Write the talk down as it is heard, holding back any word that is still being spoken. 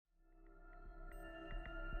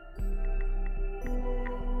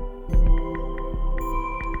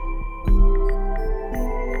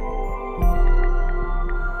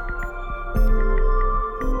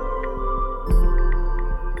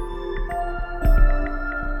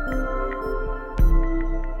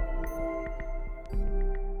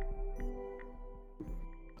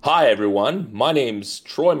Hi, everyone. My name's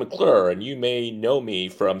Troy McClure, and you may know me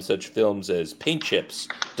from such films as Paint Chips,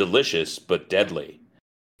 Delicious but Deadly.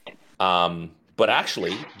 But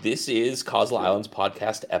actually, this is Causal Islands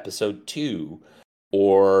Podcast Episode 2,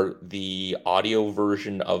 or the audio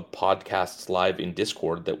version of podcasts live in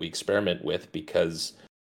Discord that we experiment with because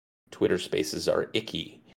Twitter Spaces are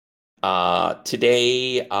icky.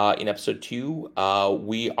 Today, in Episode 2,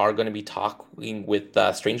 we are going to be talking with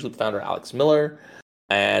Strange Loop founder Alex Miller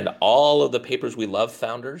and all of the Papers We Love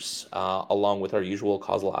founders, along with our usual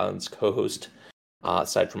Causal Islands co-host,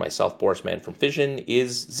 aside from myself, Boris Mann from Fission,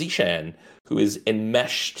 is Zishan, who is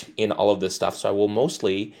enmeshed in all of this stuff. So I will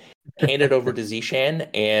mostly hand it over to Zishan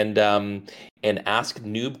and ask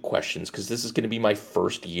noob questions, because this is going to be my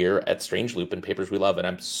first year at Strange Loop and Papers We Love, and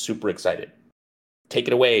I'm super excited. Take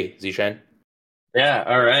it away, Zishan. Yeah,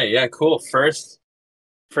 all right. Yeah, cool. First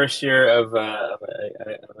year of I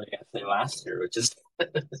guess say last year, which is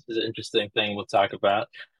this is an interesting thing we'll talk about.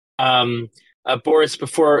 Um Boris,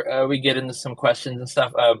 before we get into some questions and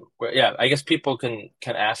stuff, yeah, I guess people can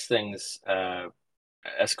ask things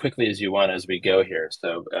as quickly as you want as we go here.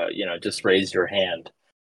 So just raise your hand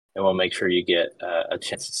and we'll make sure you get a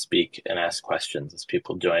chance to speak and ask questions as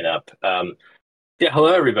people join up. Yeah,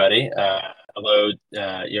 hello everybody. Hello,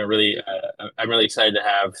 I'm really excited to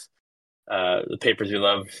have the Papers We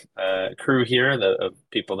Love crew here, the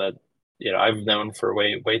people that I've known for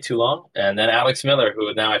way too long, and then Alex Miller,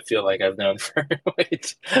 who now I feel like I've known for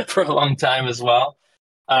for a long time as well.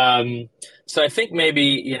 So I think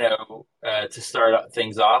maybe to start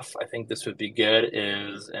things off, I think this would be good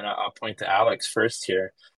and I'll point to Alex first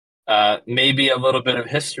here. Maybe a little bit of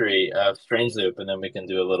history of Strange Loop, and then we can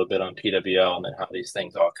do a little bit on PWL and then how these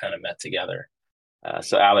things all kind of met together.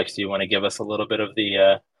 So, Alex, do you want to give us a little bit of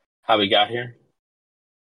the how we got here?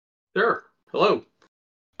 Sure. Hello.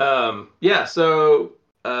 Yeah. So,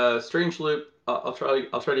 Strange Loop. I'll try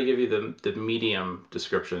to give you the medium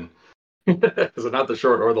description, because not the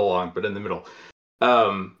short or the long, but in the middle.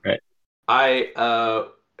 Right. I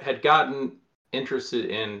had gotten interested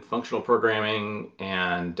in functional programming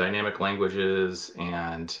and dynamic languages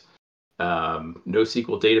and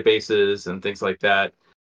NoSQL databases and things like that.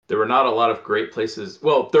 There were not a lot of great places.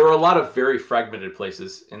 Well, there were a lot of very fragmented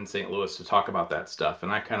places in St. Louis to talk about that stuff,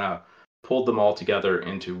 and I kind of pulled them all together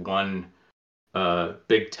into one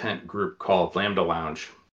big tent group called Lambda Lounge,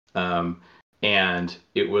 and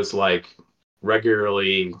it was like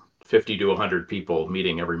regularly 50 to 100 people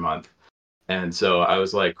meeting every month. And so I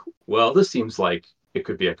was like, well, this seems like it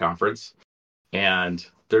could be a conference, and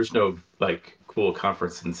there's no like cool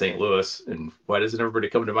conference in St. Louis, and why doesn't everybody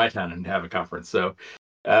come to my town and have a conference? So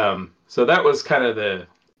that was kind of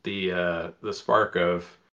the spark of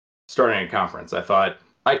starting a conference. I thought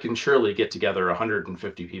I can surely get together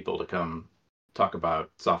 150 people to come talk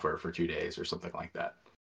about software for 2 days or something like that.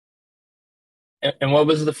 And what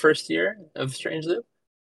was the first year of Strange Loop?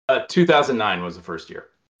 2009 was the first year.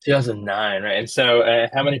 2009, right? And so,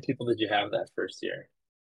 how many people did you have that first year,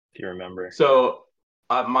 if you remember? So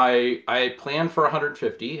I planned for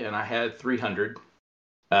 150 and I had 300.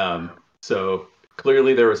 So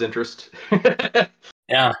clearly there was interest.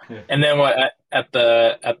 Yeah. And then what at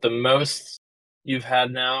the most you've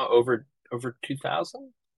had now over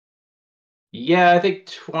 2000? Yeah, I think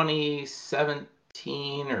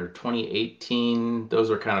 2017 or 2018, those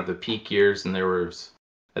were kind of the peak years, and I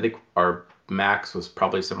think our max was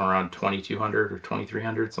probably somewhere around 2200 or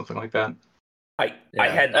 2300, something like that. I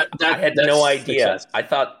had no idea. Success. I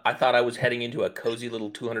thought I was heading into a cozy little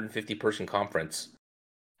 250 person conference.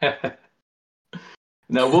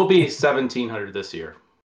 No, we'll be 1700 this year.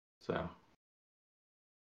 So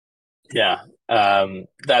yeah,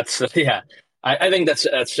 that's yeah. I think that's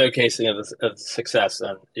showcasing of the success,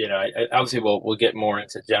 and obviously we'll get more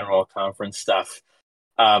into general conference stuff.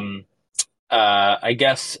 I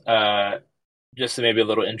guess just maybe a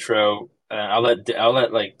little intro. I'll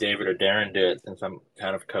let like David or Darren do it since I'm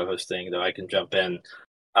kind of co-hosting, though I can jump in.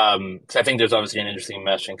 So I think there's obviously an interesting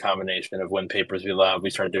mesh and combination of when Papers We Love. We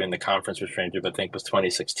started doing the conference with Stranger, but I think it was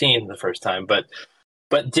 2016 the first time. But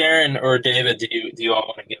Darren or David, do you all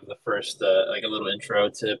want to give the first like a little intro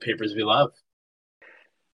to Papers We Love?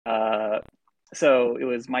 So it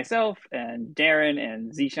was myself and Darren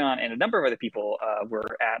and Zishan and a number of other people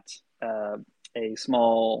were at a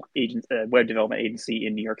small web development agency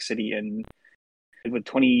in New York City in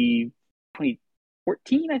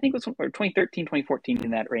 2014, I think it was, or 2013, 2014,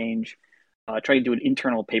 in that range, trying to do an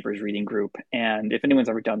internal papers reading group. And if anyone's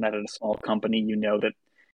ever done that at a small company, you know that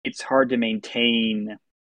it's hard to maintain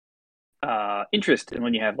interest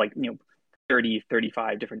when you have 30,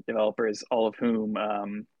 35 different developers, all of whom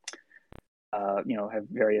have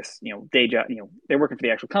various, day job, they're working for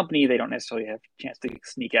the actual company. They don't necessarily have a chance to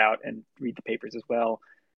sneak out and read the papers as well.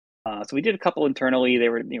 So we did a couple internally. They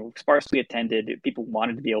were, sparsely attended. People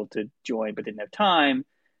wanted to be able to join, but didn't have time.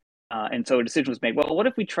 And so a decision was made. Well, what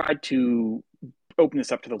if we tried to open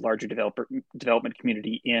this up to the larger development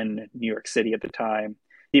community in New York City at the time?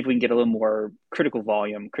 See if we can get a little more critical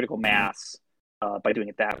volume, critical mass by doing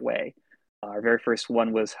it that way. Our very first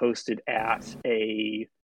one was hosted at a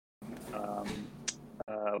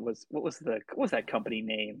what was that company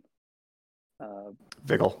name?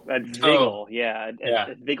 Vigil. At Vigil,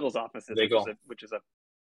 At Vigil's offices, Vigil. which is a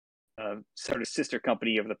sort of sister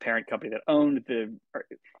company of the parent company that owned the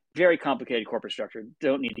very complicated corporate structure.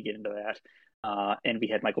 Don't need to get into that. And we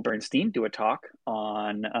had Michael Bernstein do a talk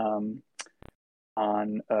on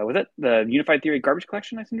was it the Unified Theory Garbage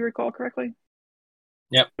Collection? I seem to recall correctly.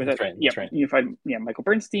 Yep, that's right. Yeah, right. Unified. Yeah, Michael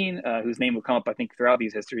Bernstein, whose name will come up, I think, throughout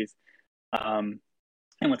these histories.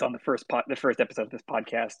 And was on the first episode of this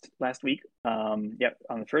podcast last week. On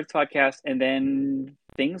the first podcast, and then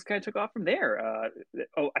things kind of took off from there.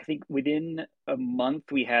 I think within a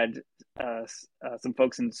month we had some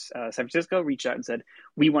folks in San Francisco reach out and said,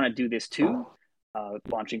 we want to do this too,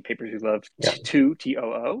 launching Papers We Love 2,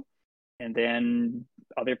 TOO. And then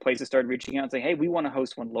other places started reaching out and saying, hey, we want to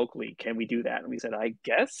host one locally. Can we do that? And we said, I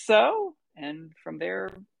guess so. And from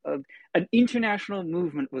there, an international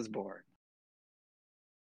movement was born.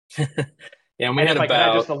 Yeah, and we had if I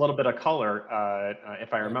add just a little bit of color,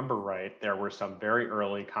 if I remember right, there were some very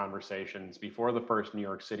early conversations before the first New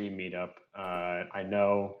York City meetup. I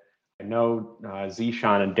know,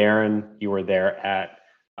 Zishan and Darren, you were there at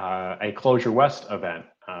a Closure West event.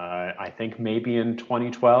 I think maybe in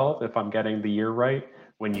 2012, if I'm getting the year right,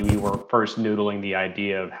 when you were first noodling the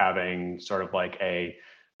idea of having sort of like a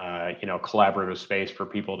collaborative space for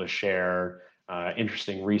people to share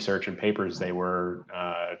interesting research and papers they were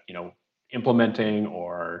implementing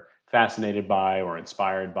or fascinated by or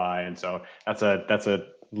inspired by. And so that's a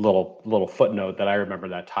little footnote that I remember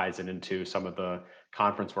that ties it into some of the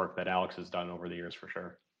conference work that Alex has done over the years for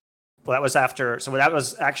sure. Well, that was after. So that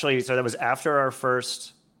was after our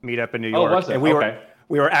first meetup in New York. Oh, was it? And we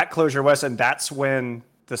were at Closure West, and that's when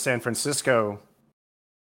the San Francisco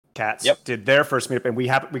cats did their first meetup, and we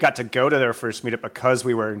got to go to their first meetup because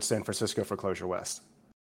we were in San Francisco for Closure West.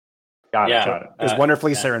 Got it. It was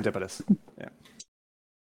wonderfully serendipitous.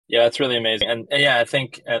 Yeah, it's really amazing, and I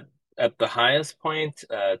think at the highest point,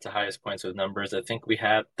 to highest points with numbers, I think we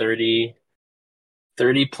had 30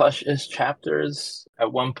 plus-ish chapters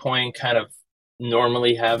at one point, kind of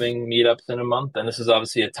normally having meetups in a month. And this is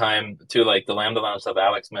obviously a time too, like the Lambda Lounge stuff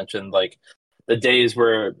Alex mentioned, like the days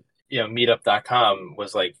where meetup.com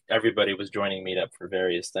was like everybody was joining meetup for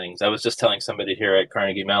various things. I was just telling somebody here at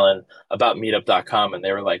Carnegie Mellon about meetup.com, and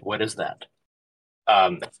they were like, what is that?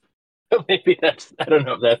 Maybe that's, I don't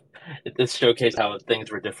know, that this showcased how things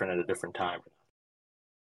were different at a different time.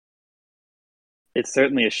 It's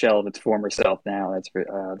certainly a shell of its former self now.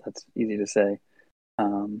 That's easy to say.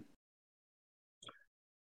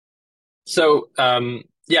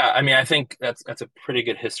 I think that's a pretty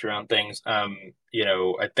good history on things. I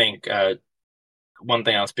think one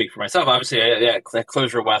thing I'll speak for myself, obviously, that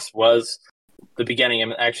Closure West was the beginning,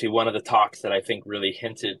 and actually one of the talks that I think really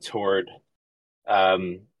hinted toward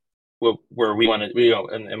where we wanted,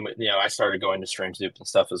 I started going to Strange Loop and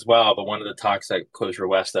stuff as well. But one of the talks at Closure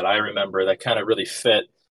West that I remember that kind of really fit,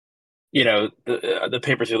 the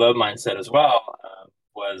Papers We Love mindset as well,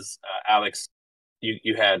 was Alex.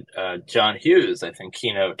 You had John Hughes, I think,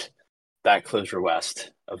 keynote that Closure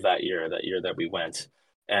West of that year that we went.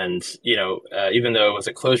 And, even though it was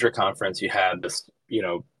a closure conference, you had this,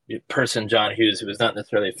 person, John Hughes, who was not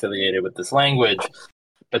necessarily affiliated with this language,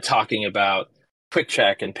 but talking about quick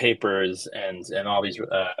check and papers and all these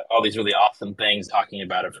really awesome things, talking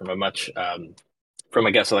about it from a much, from,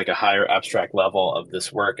 I guess, like a higher abstract level of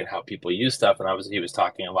this work and how people use stuff. And obviously he was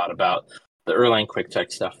talking a lot about the Erlang quick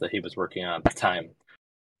check stuff that he was working on at the time.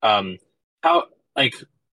 How, like,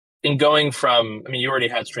 in going from, you already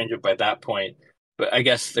had Strange Loop by that point, but I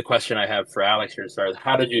guess the question I have for Alex here to start is,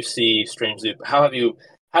 how did you see Strange Loop? How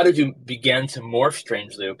did you begin to morph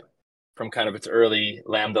Strange Loop from kind of its early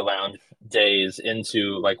Lambda Lounge days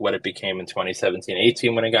into like what it became in 2017,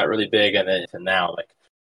 18 when it got really big, and then to now? Like,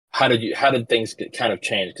 how did things get kind of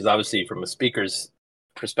change? Because obviously from a speaker's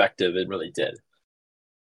perspective, it really did.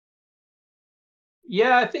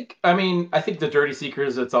 Yeah, I think the Dirty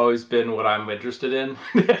Seekers, it's always been what I'm interested in.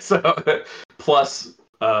 So plus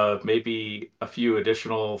maybe a few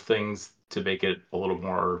additional things to make it a little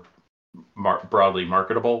more broadly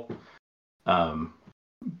marketable.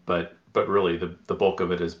 But really the bulk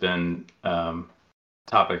of it has been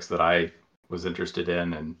topics that I was interested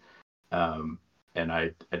in, and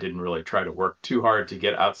I didn't really try to work too hard to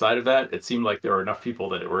get outside of that. It seemed like there were enough people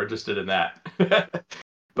that were interested in that.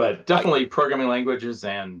 But definitely programming languages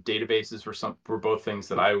and databases were both things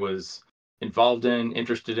that I was involved in,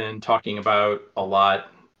 interested in, talking about a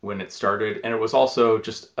lot when it started. And it was also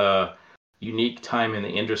just a unique time in the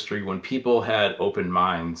industry when people had open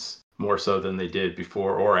minds more so than they did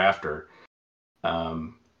before or after.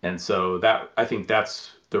 And so I think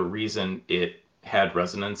that's the reason it had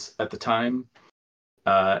resonance at the time.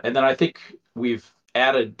 And then I think we've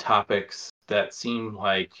added topics that seem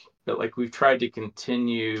like we've tried to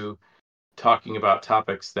continue talking about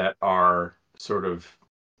topics that are sort of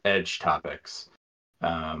edge topics.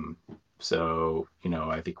 So,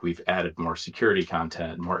 I think we've added more security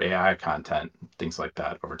content, more AI content, things like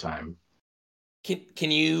that over time.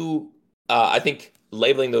 Can you, I think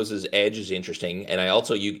labeling those as edge is interesting. And I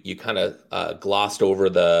also, you kind of glossed over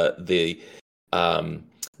the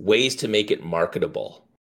ways to make it marketable.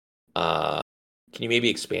 Can you maybe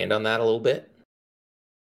expand on that a little bit?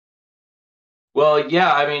 Well,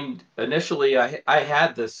 yeah, I mean, initially I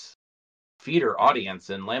had this feeder audience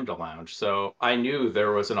in Lambda Lounge, so I knew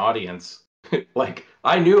there was an audience. Like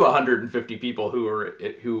I knew 150 people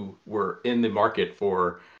who were in the market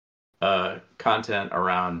for content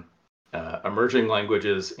around emerging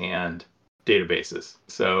languages and databases.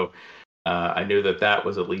 So I knew that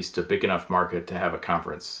was at least a big enough market to have a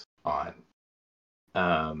conference on.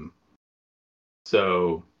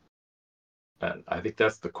 So I think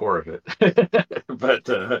that's the core of it.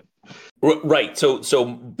 But right. So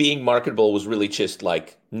being marketable was really just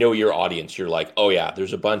like know your audience. You're like, oh yeah,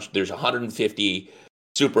 there's 150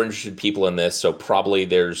 super interested people in this. So probably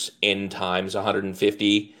there's n times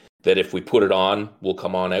 150 that if we put it on, will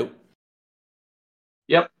come on out.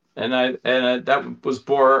 Yep. And that was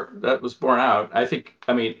borne out. I think,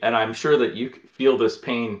 I mean, and I'm sure that you feel this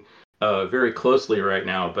pain very closely right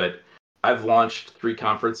now, but I've launched 3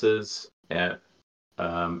 conferences and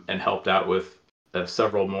helped out with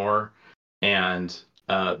several more. And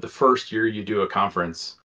the first year you do a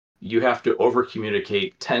conference, you have to over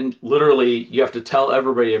communicate literally you have to tell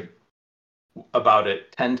everybody about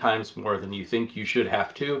it 10 times more than you think you should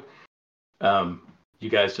have to. You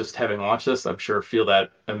guys just having launched this, I'm sure feel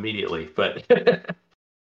that immediately, but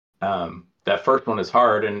that first one is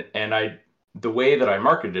hard. And the way that I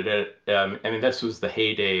marketed it, I mean, this was the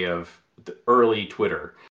heyday of the early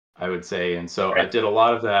Twitter, I would say. And so I did a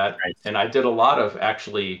lot of that. Right. And I did a lot of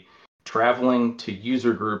actually traveling to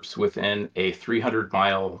user groups within a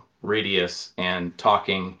 300-mile radius and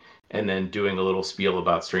talking and then doing a little spiel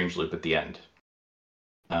about Strange Loop at the end.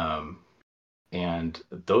 And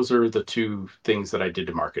those are the 2 things that I did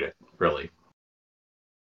to market it, really.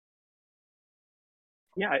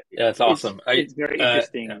 Yeah, that's awesome. It's very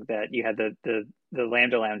interesting that you had the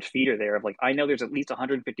Lambda Lounge feeder there of like, I know there's at least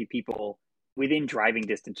 150 people within driving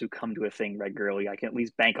distance who come to a thing regularly. I can at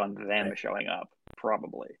least bank on them showing up,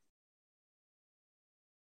 probably.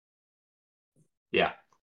 Yeah.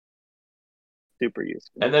 Super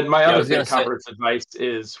useful. And then my other big conference advice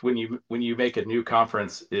is when you make a new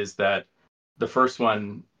conference is that the first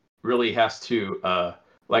one really has to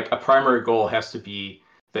like a primary goal has to be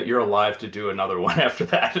that you're alive to do another one after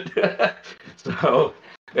that. So,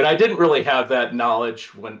 and I didn't really have that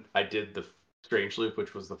knowledge when I did the Strange Loop,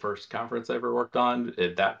 which was the first conference I ever worked on.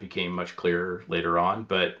 That became much clearer later on.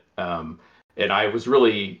 But and I was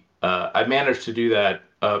really I managed to do that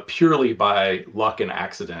purely by luck and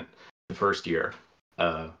accident the first year.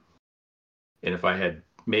 And if I had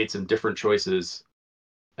made some different choices,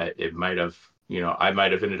 it might have, I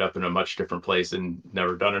might have ended up in a much different place and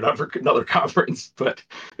never done another conference. But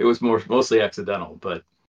it was mostly accidental. But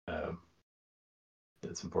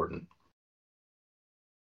it's important.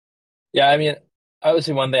 Yeah, I mean,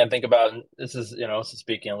 obviously one thing I think about, and this is, also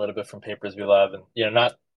speaking a little bit from Papers We Love, and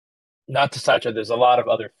not to touch it, there's a lot of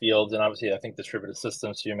other fields, and obviously I think distributed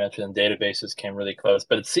systems you mentioned, databases came really close,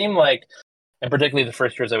 but it seemed like, and particularly the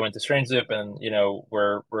first years I went to Strange Loop, and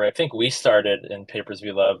where I think we started in Papers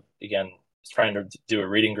We Love, again, trying to do a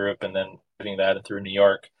reading group and then putting that through New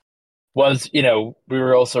York, was we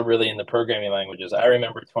were also really in the programming languages. I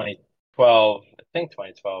remember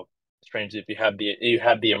 2012, Strange Loop, you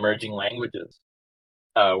had the emerging languages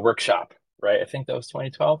workshop, right? I think that was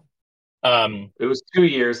 2012. It was 2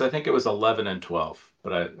 years. I think it was 11 and 12,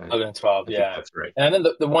 but I 11 and 12, yeah, that's right. And then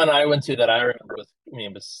the one I went to that I remember was,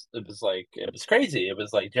 it was crazy. It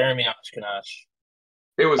was like Jeremy Ashkenash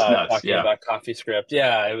It was nuts. Talking Yeah. about CoffeeScript.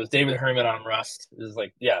 Yeah, it was David Herman on Rust. It was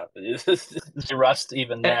like, yeah, it's Rust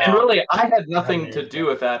even now. And really, I had nothing to do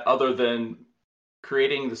with that other than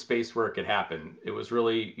creating the space where it could happen. It was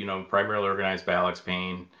really, primarily organized by Alex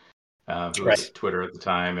Payne, who was at Twitter at the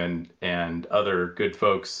time, and other good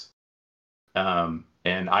folks.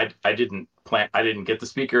 And I didn't get the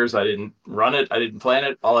speakers. I didn't run it. I didn't plan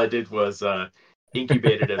it. All I did was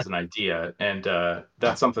incubate it as an idea. And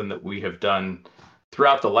that's something that we have done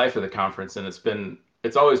throughout the life of the conference. And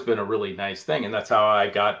it's always been a really nice thing. And that's how I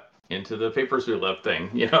got into the Papers We Love thing,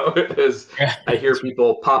 is I hear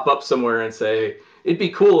people pop up somewhere and say, it'd be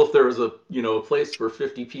cool if there was a place where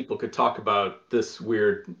 50 people could talk about this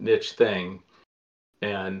weird niche thing.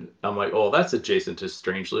 And I'm like, oh, that's adjacent to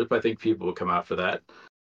Strange Loop. I think people will come out for that.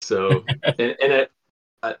 So,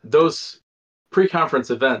 those pre-conference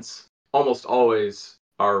events almost always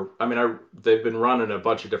are, they've been run in a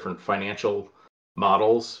bunch of different financial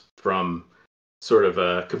models, from sort of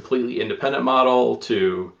a completely independent model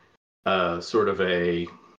to sort of a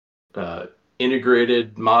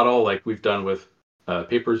integrated model like we've done with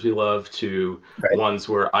Papers We Love, to ones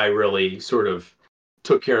where I really sort of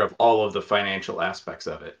took care of all of the financial aspects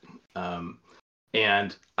of it.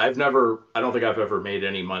 And I don't think I've ever made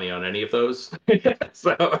any money on any of those.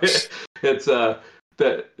 So it's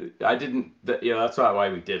that's not why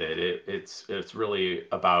we did it. It's really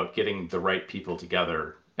about getting the right people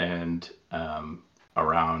together and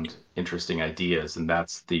around interesting ideas. And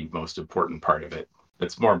that's the most important part of it.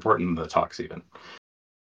 It's more important than the talks even.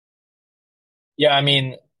 Yeah,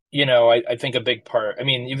 I think a big part,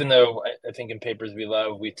 even though I think in Papers We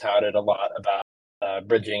Love, we touted a lot about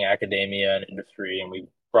bridging academia and industry, and we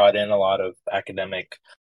brought in a lot of academic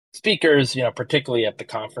speakers, particularly at the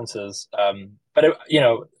conferences. But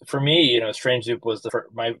for me, Strange Loop was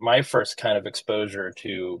my first kind of exposure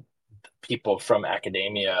to people from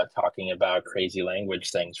academia talking about crazy language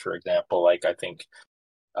things. For example, like I think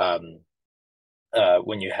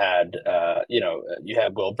when you had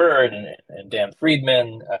Will Bird and Dan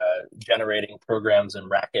Friedman generating programs in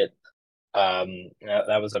Racket.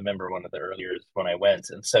 That was, I remember, one of the earlier when I went.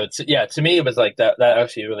 And so to me, it was like that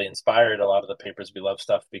actually really inspired a lot of the Papers We Love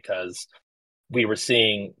stuff, because we were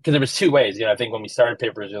seeing, because there was two ways, I think when we started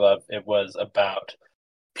Papers We Love, it was about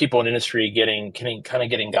people in industry getting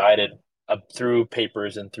guided up through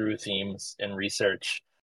papers and through themes and research.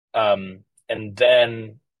 And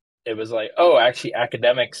then it was like, oh, actually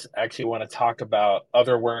academics actually want to talk about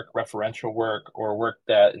other work, referential work, or work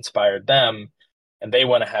that inspired them. And they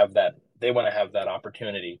want to have that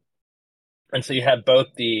opportunity. And so you had both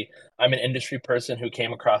I'm an industry person who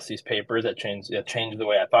came across these papers that changed the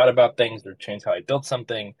way I thought about things, or changed how I built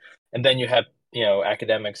something. And then you had,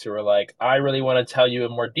 academics who were like, I really want to tell you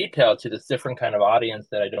in more detail to this different kind of audience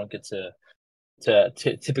that I don't get to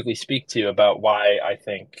typically speak to, about why I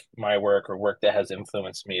think my work or work that has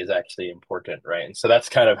influenced me is actually important, right? And so that's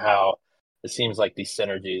kind of how it seems like the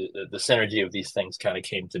synergy of these things kind of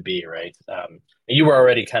came to be, right? And you were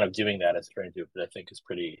already kind of doing that as Strange Loop, but I think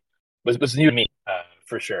was new to me,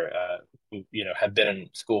 for sure. Who, had been in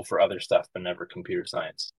school for other stuff, but never computer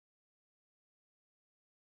science.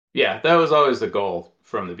 Yeah, that was always the goal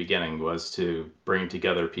from the beginning, was to bring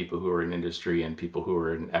together people who are in industry and people who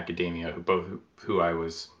are in academia, who I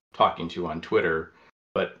was talking to on Twitter,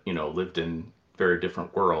 but lived in very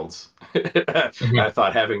different worlds. Mm-hmm. I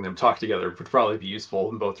thought having them talk together would probably be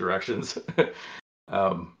useful in both directions.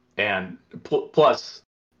 And plus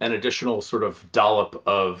an additional sort of dollop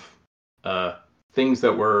of things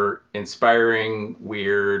that were inspiring,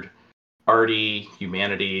 weird, arty,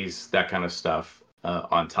 humanities, that kind of stuff.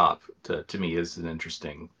 On top, to me, is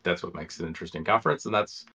that's what makes it an interesting conference, and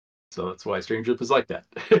that's why Strange Loop is like that.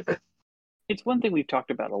 It's one thing we've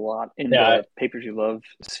talked about a lot in the Papers We Love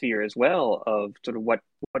sphere as well, of sort of what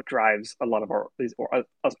drives a lot of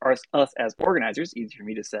us as organizers, easy for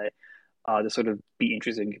me to say, to sort of be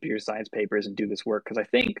interested in computer science papers and do this work. Because I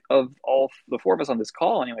think of all the four of us on this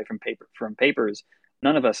call, anyway, from papers,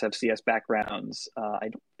 none of us have CS backgrounds.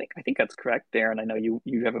 I think that's correct, Darren. I know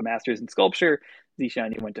you have a master's in sculpture.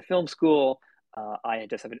 Zishan, you went to film school. I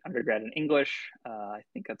just have an undergrad in English. I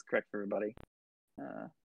think that's correct for everybody.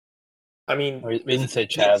 We didn't say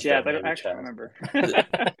Chaz. Chaz, I don't actually remember.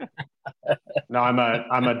 No,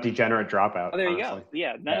 I'm a degenerate dropout. Oh, there you honestly. go.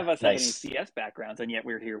 Yeah, none of us have any CS backgrounds, and yet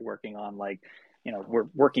we're here working on, we're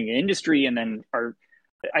working in industry, and then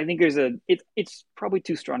I think it's probably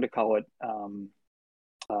too strong to call it.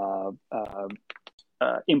 I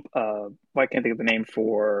can't think of the name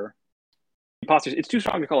for imposters. It's too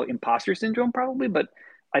strong to call it imposter syndrome, probably, but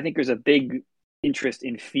I think there's a big interest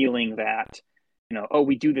in feeling that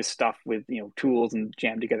we do this stuff with tools and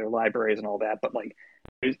jam together libraries and all that, but like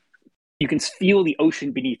you can feel the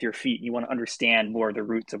ocean beneath your feet. And you want to understand more of the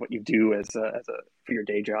roots of what you do as a for your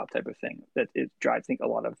day job type of thing. That it drives, I think, a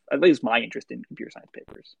lot of, at least my interest in computer science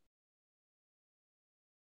papers.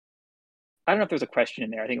 I don't know if there's a question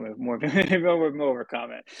in there. I think it was more of a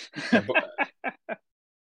comment.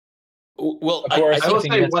 Well,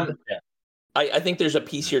 I think there's a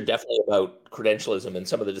piece here definitely about credentialism and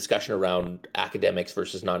some of the discussion around academics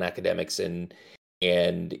versus non-academics, and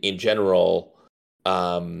in general,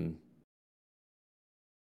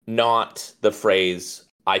 not the phrase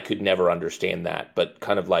 "I could never understand that," but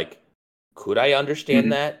kind of like, could I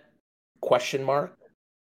understand that? Question mark.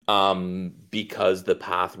 Because the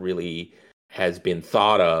path really has been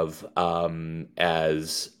thought of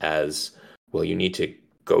as well, you need to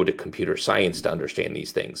go to computer science to understand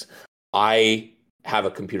these things. I have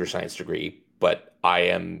a computer science degree, but I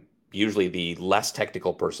am usually the less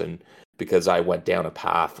technical person because I went down a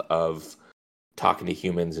path of talking to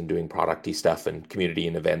humans and doing producty stuff and community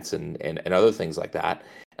and events and other things like that.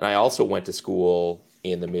 And I also went to school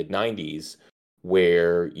in the mid-90s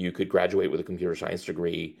where you could graduate with a computer science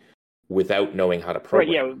degree without knowing how to program.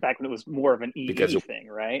 Right, yeah, back when it was more of an EE thing,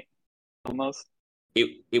 right? Almost.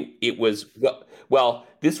 It was well.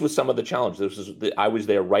 This was some of the challenge. I was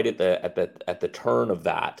there right at the turn of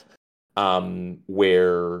that,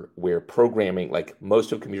 where programming, like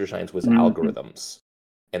most of computer science, was algorithms,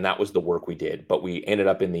 and that was the work we did. But we ended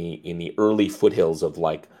up in the early foothills of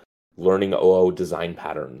like learning OO design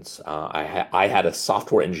patterns. I had a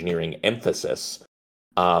software engineering emphasis,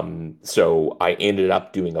 so I ended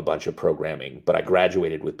up doing a bunch of programming. But I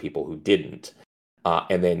graduated with people who didn't.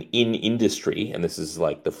 And then in industry, and this is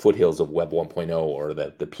like the foothills of Web 1.0 or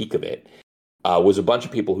the peak of it, was a bunch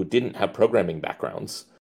of people who didn't have programming backgrounds,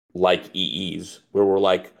 like EEs, where we're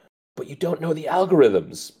like, but you don't know the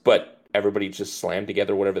algorithms. But everybody just slammed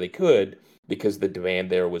together whatever they could because the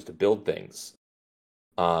demand there was to build things.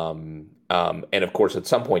 And of course, at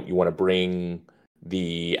some point, you want to bring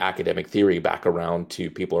the academic theory back around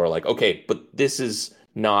to people who are like, okay, but this is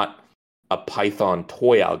not a Python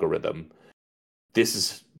toy algorithm. This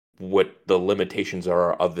is what the limitations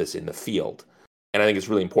are of this in the field. And I think it's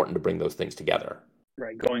really important to bring those things together.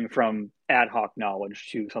 Right, going from ad hoc knowledge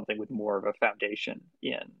to something with more of a foundation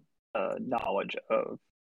in knowledge of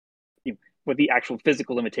what the actual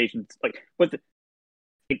physical limitations, like what the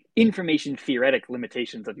information theoretic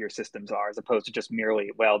limitations of your systems are, as opposed to just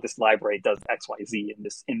merely, well, this library does XYZ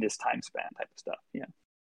in this time span type of stuff. Yeah.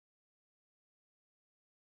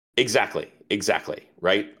 Exactly.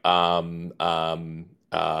 Right. The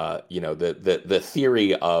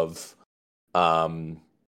theory of O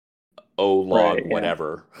log right,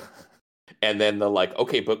 whatever. And then the like,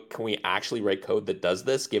 okay, but can we actually write code that does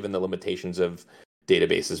this given the limitations of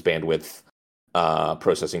databases, bandwidth,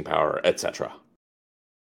 processing power, etc.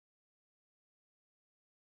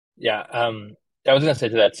 Yeah, I was going to say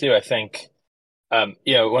to that too. I think,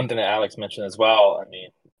 one thing that Alex mentioned as well. I mean,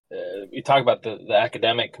 we talk about the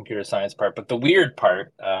academic computer science part, but the weird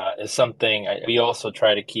part is something we also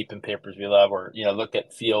try to keep in papers we love, or look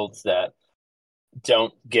at fields that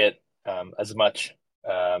don't get as much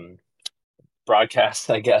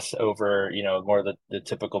broadcast, I guess, over more of the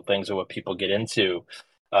typical things of what people get into.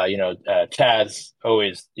 Chaz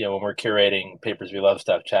always, when we're curating papers we love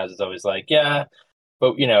stuff, Chaz is always like, yeah,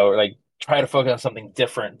 but like try to focus on something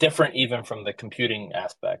different even from the computing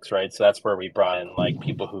aspects, right? So that's where we brought in like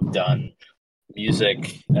people who've done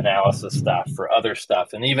music analysis stuff for other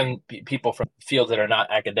stuff, and even people from fields that are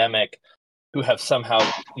not academic who have somehow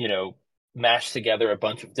mashed together a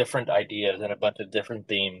bunch of different ideas and a bunch of different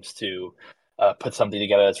themes to put something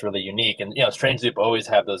together that's really unique. And Strange Loop always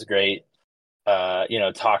have those great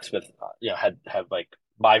talks with have like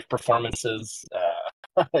live performances,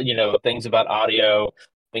 things about audio,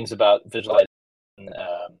 things about visualization,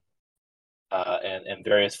 and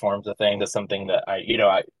various forms of things. That's something that I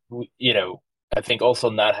think also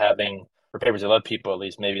not having, for papers I love people, at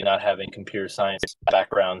least maybe not having computer science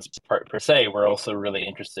backgrounds per se, we're also really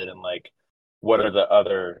interested in like what are the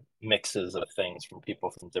other mixes of things from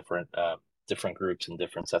people from different groups and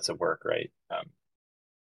different sets of work, right? I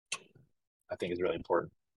think is really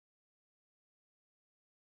important.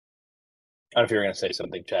 I don't know if you're going to say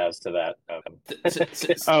something, Chaz, to that.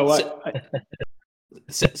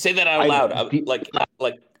 Say that out loud.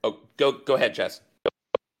 Go ahead, Chaz.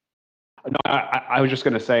 No, I was just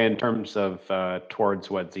going to say, in terms of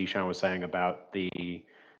towards what Zishan was saying about the,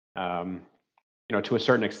 to a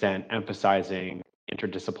certain extent, emphasizing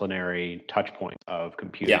interdisciplinary touch points of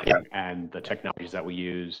computing and the technologies that we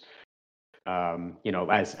use.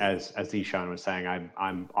 as Zishan was saying,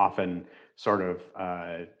 I'm often sort of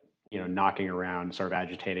knocking around, sort of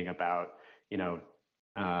agitating about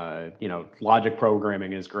logic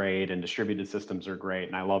programming is great and distributed systems are great,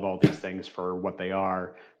 and I love all these things for what they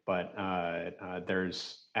are. But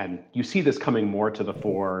and you see this coming more to the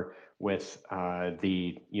fore with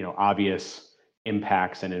the obvious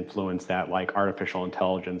impacts and influence that like artificial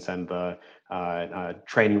intelligence and the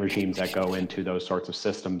training regimes that go into those sorts of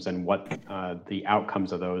systems and what the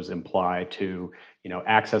outcomes of those imply to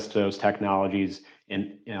access to those technologies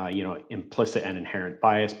and implicit and inherent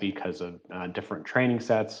bias because of different training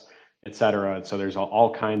sets, et cetera. So there's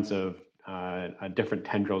all kinds of different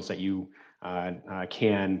tendrils that you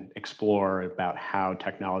can explore about how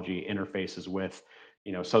technology interfaces with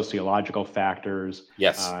sociological factors,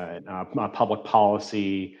 Yes. Public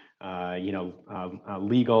policy,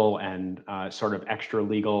 legal and sort of extra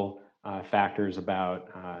legal factors about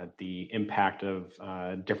the impact of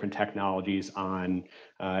different technologies on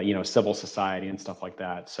civil society and stuff like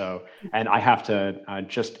that. So, and I have to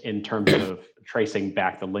just in terms of tracing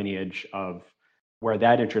back the lineage of where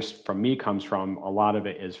that interest from me comes from, a lot of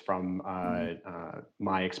it is from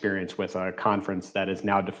my experience with a conference that is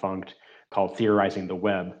now defunct called Theorizing the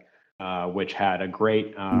Web, which had a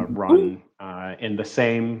great run in the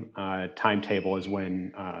same timetable as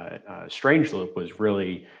when Strange Loop was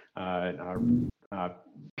really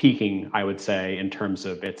peaking, I would say, in terms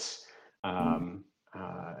of its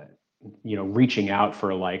reaching out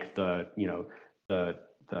for like the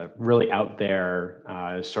really out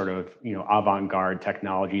there sort of avant-garde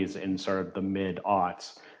technologies in sort of the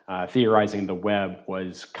mid-aughts. Theorizing the Web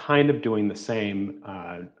was kind of doing the same,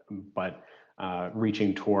 but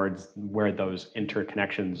reaching towards where those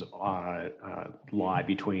interconnections lie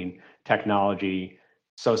between technology,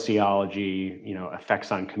 sociology,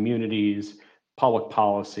 effects on communities, public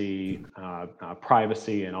policy,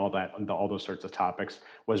 privacy, and all those sorts of topics.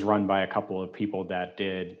 Was run by a couple of people that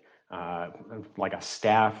did like a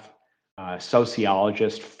staff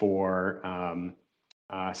sociologist for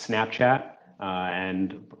Snapchat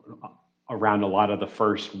and around a lot of the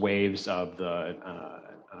first waves of the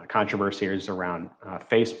controversies around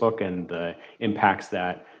Facebook and the impacts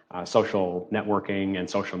that social networking and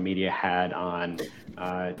social media had on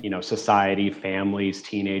society, families,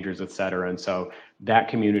 teenagers, et cetera. And so that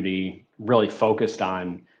community really focused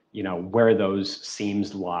on where those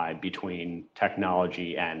seams lie between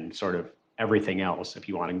technology and sort of everything else, if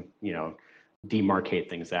you want to demarcate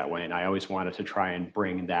things that way. And I always wanted to try and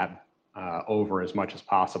bring that over as much as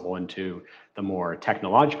possible into the more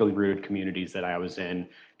technologically rooted communities that I was in,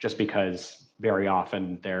 just because very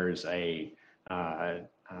often there's an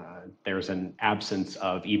absence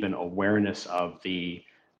of even awareness of the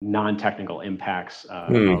non-technical impacts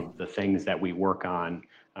of the things that we work on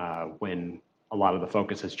when a lot of the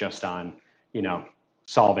focus is just on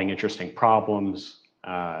solving interesting problems,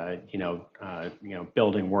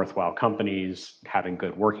 building worthwhile companies, having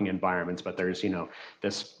good working environments. But there's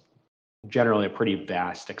this generally a pretty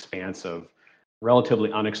vast expanse of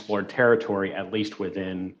relatively unexplored territory, at least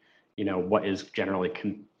within what is generally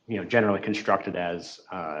constructed as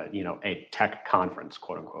a tech conference,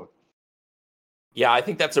 quote unquote. Yeah, I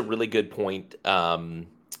think that's a really good point.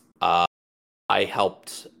 I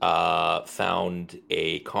helped found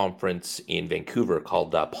a conference in Vancouver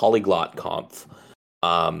called Polyglot Conf,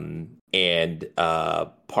 and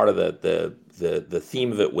part of the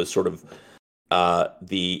theme of it was sort of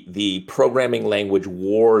the programming language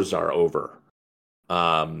wars are over,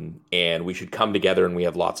 and we should come together, and we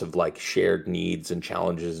have lots of like shared needs and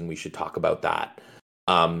challenges, and we should talk about that.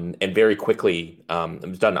 And very quickly, it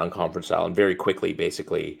was done on conference style, and very quickly,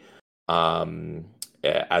 basically,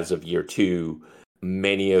 as of year 2,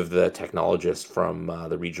 many of the technologists from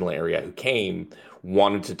the regional area who came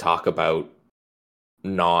wanted to talk about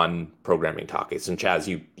non-programming topics. And Chaz,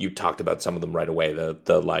 you talked about some of them right away.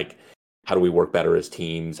 The like, how do we work better as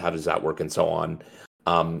teams? How does that work, and so on.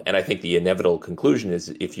 And I think the inevitable conclusion is,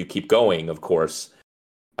 if you keep going, of course,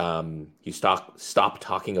 you stop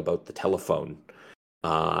talking about the telephone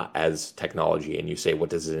as technology, and you say, what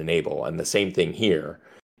does it enable? And the same thing here.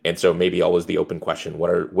 And so maybe always the open question,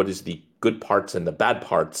 what is the good parts and the bad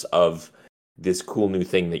parts of this cool new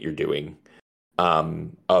thing that you're doing,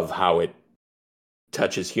 of how it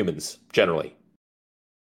touches humans generally?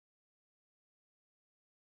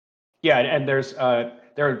 Yeah, and there's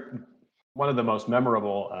one of the most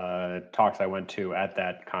memorable talks I went to at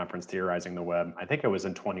that conference, Theorizing the Web, I think it was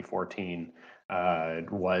in 2014,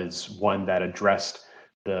 was one that addressed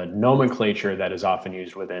the nomenclature that is often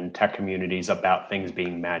used within tech communities about things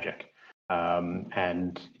being magic.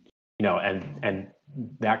 And and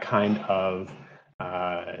that kind of,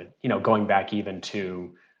 going back even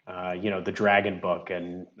to, the Dragon Book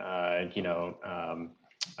and,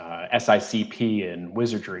 SICP and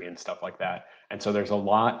wizardry and stuff like that. And so there's a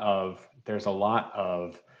lot of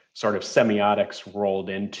sort of semiotics rolled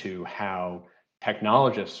into how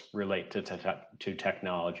technologists relate to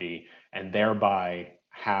technology, and thereby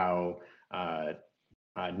how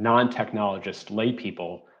non-technologist lay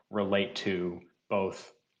people relate to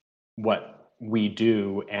both what we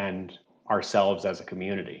do and ourselves as a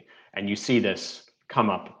community. And you see this come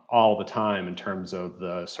up all the time in terms of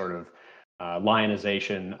the sort of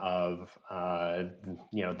lionization of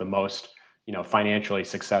the most financially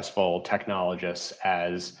successful technologists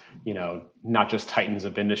as not just titans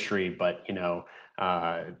of industry, but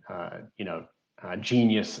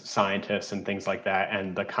genius scientists and things like that,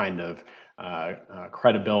 and the kind of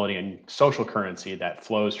credibility and social currency that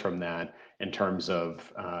flows from that in terms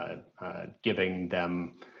of giving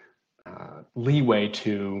them leeway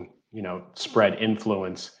to spread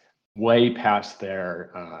influence way past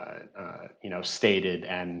their stated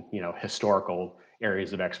and historical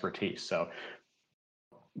areas of expertise. So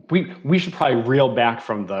we should probably reel back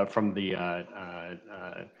from the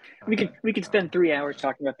we could spend 3 hours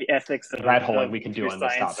talking about the ethics of rat holing we can do on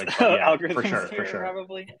this topic. But yeah, for sure.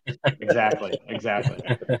 Probably. Exactly.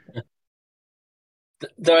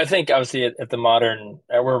 Though I think obviously at the modern,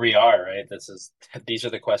 where we are, right, these are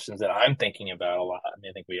the questions that I'm thinking about a lot. I mean,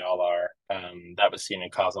 I think we all are. That was seen in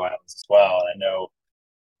Causal Islands as well. And I know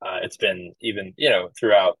it's been even,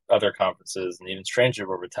 throughout other conferences and even Strange Loop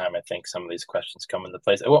over time, I think some of these questions come into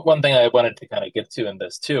place. One thing I wanted to kind of get to in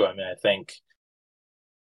this too, I mean, I think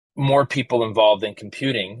more people involved in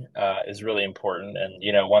computing is really important. And,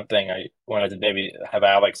 one thing I wanted to maybe have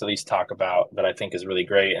Alex at least talk about that I think is really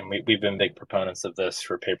great, and we've been big proponents of this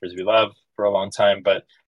for Papers We Love for a long time, but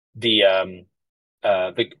the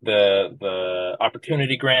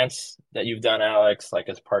opportunity grants that you've done, Alex, like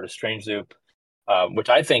as part of Strange Loop, which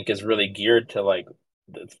I think is really geared to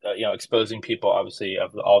exposing people, obviously,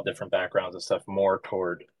 of all different backgrounds and stuff more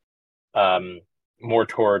toward a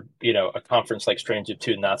conference like Strange Loop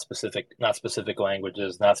 2, not specific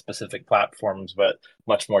languages, not specific platforms, but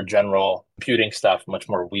much more general computing stuff, much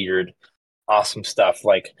more weird, awesome stuff.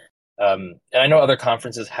 And I know other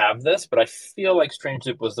conferences have this, but I feel like Strange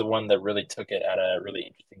Loop was the one that really took it at a really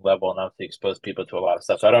interesting level and obviously exposed people to a lot of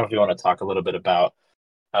stuff. So I don't know if you want to talk a little bit about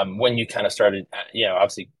when you kind of started,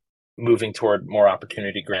 obviously moving toward more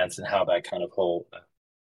opportunity grants and how that kind of whole,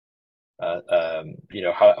 how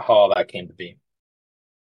all that came to be.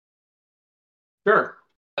 Sure.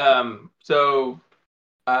 So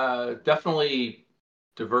definitely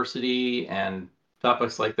diversity and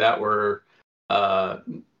topics like that were not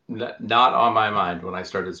on my mind when I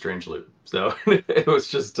started Strange Loop. So it was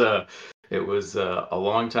just a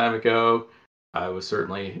long time ago. I was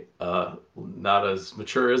certainly not as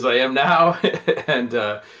mature as I am now, and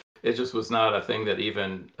it just was not a thing that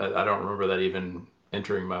even I don't remember that even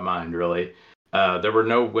entering my mind really. There were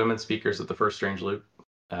no women speakers at the first Strange Loop.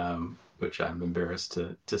 Which I'm embarrassed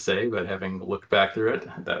to say, but having looked back through it,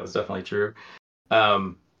 that was definitely true.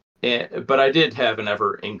 But I did have an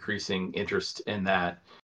ever increasing interest in that,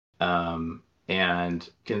 and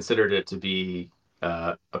considered it to be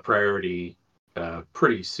a priority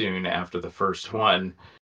pretty soon after the first one,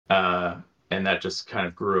 and that just kind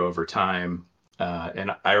of grew over time.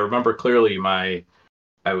 And I remember clearly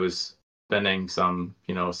I was spending some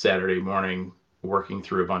Saturday morning working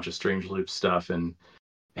through a bunch of Strange Loop stuff, and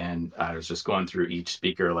I was just going through each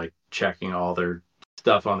speaker, like checking all their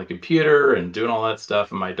stuff on the computer and doing all that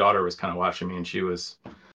stuff. And my daughter was kind of watching me, and she was,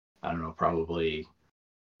 I don't know, probably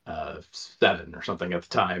 7 or something at the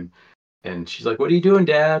time. And she's like, "What are you doing,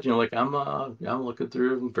 Dad?" I'm looking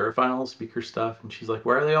through and verifying all the speaker stuff. And she's like,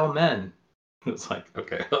 "Why are they all men?" It's like,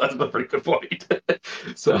 okay, well, that's a pretty good point.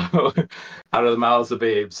 So out of the mouths of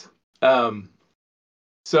babes.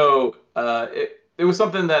 So it was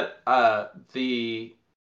something that the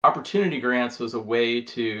opportunity grants was a way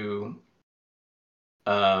to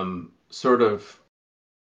sort of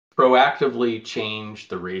proactively change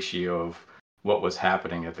the ratio of what was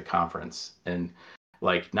happening at the conference, and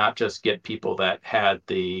not just get people that had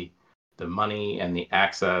the money and the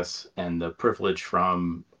access and the privilege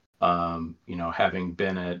from having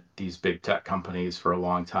been at these big tech companies for a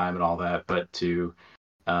long time and all that, but to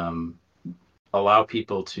allow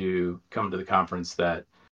people to come to the conference that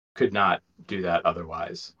could not do that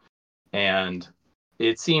otherwise. And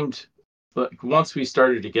it seemed like once we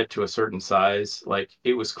started to get to a certain size,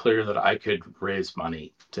 it was clear that I could raise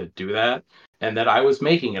money to do that, and that I was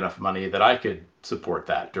making enough money that I could support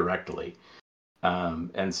that directly.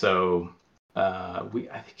 And so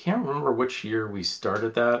I can't remember which year we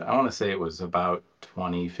started that. I want to say it was about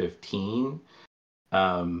 2015.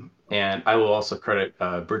 And I will also credit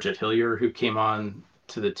Bridget Hillier, who came on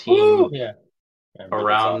to the team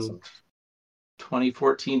around awesome.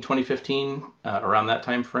 2014, 2015, around that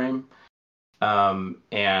time frame.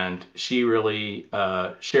 And she really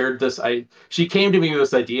shared this. She came to me with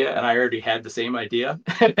this idea, and I already had the same idea.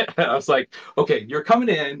 I was like, "Okay, you're coming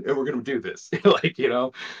in, and we're going to do this."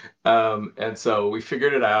 And so we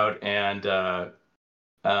figured it out. And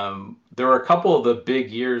there were a couple of the big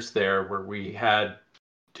years there where we had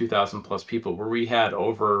 2,000 plus people, where we had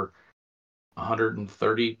over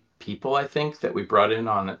 130 people, I think, that we brought in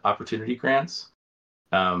on opportunity grants.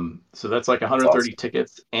 So that's like 130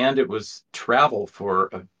 tickets, and it was travel for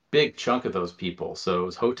a big chunk of those people. So it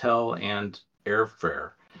was hotel and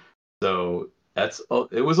airfare. So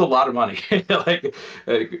it was a lot of money. Like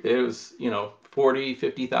it was,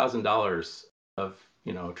 $40,000-$50,000 of,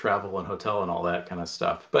 travel and hotel and all that kind of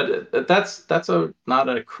stuff. But that's not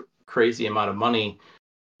a crazy amount of money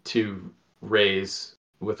to raise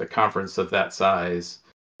with a conference of that size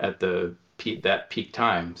at that peak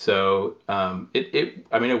time. So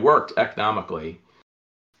it worked economically.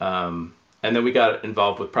 And then we got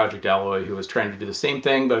involved with Project Alloy, who was trying to do the same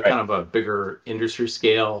thing, but kind of a bigger industry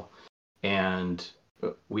scale. And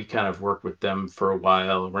we kind of worked with them for a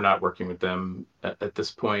while. We're not working with them at this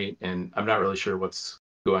point, and I'm not really sure what's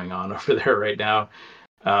going on over there right now.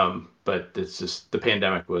 But it's just the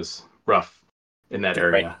pandemic was rough in that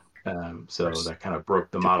area. So that kind of broke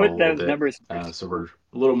the model a little bit. Numbers, so we're a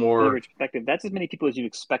little more perspective. That's as many people as you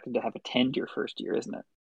expected to have attend your first year, isn't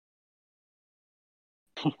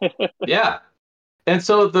it? Yeah. And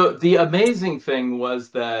so the amazing thing was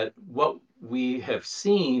that what we have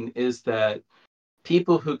seen is that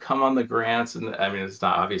people who come on the grants, and I mean, it's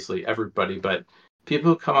not obviously everybody, but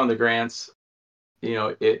people who come on the grants,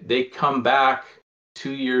 they come back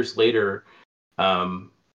 2 years later,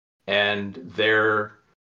 and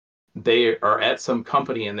they are at some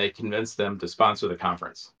company and they convince them to sponsor the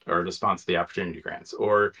conference or to sponsor the opportunity grants,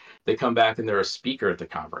 or they come back and they're a speaker at the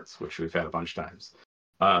conference, which we've had a bunch of times.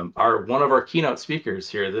 One of our keynote speakers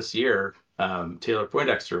here this year, Taylor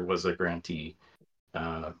Poindexter, was a grantee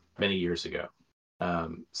many years ago.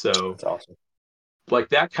 So that's awesome. Like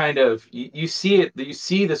that kind of, you see it, you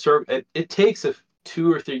see the sort of, it takes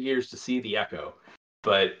 2 or 3 years to see the echo,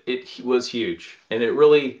 but it was huge, and it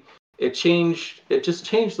just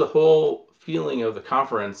changed the whole feeling of the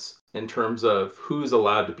conference in terms of who's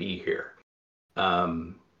allowed to be here.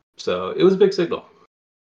 So it was a big signal.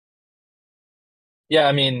 Yeah,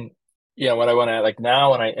 I mean, what I want to like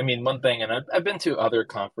now, and one thing, and I've been to other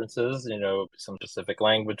conferences, some specific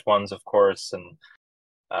language ones, of course, and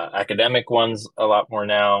academic ones a lot more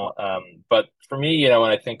now. But for me, when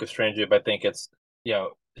I think of Strange Loop, I think it's,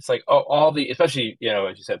 it's like all the, especially,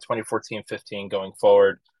 as you said, 2014, 15 going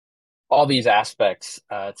forward, all these aspects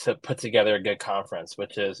to put together a good conference,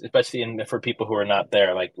 which is, especially for people who are not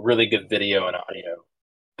there, like really good video and audio,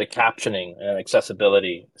 the captioning and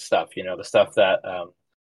accessibility stuff, the stuff that,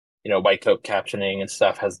 White Coat captioning and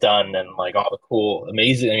stuff has done, and like all the cool,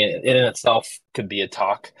 amazing, it in itself could be a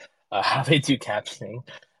talk, how they do captioning.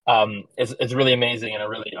 It's really amazing, and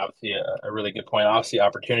obviously a really good point. Obviously,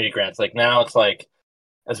 opportunity grants. Like now, it's like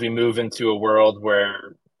as we move into a world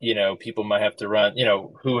where people might have to run.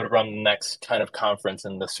 Who would run the next kind of conference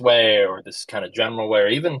in this way, or this kind of general way, or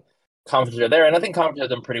even conferences are there. And I think conferences have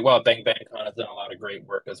done pretty well. Bang Bang Con has done a lot of great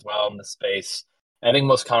work as well in the space. I think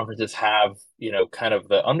most conferences have kind of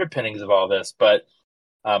the underpinnings of all this, but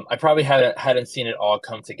I probably hadn't seen it all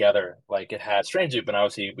come together like it had Strange Loop, and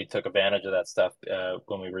obviously we took advantage of that stuff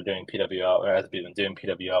when we were doing PWL, or as we've been doing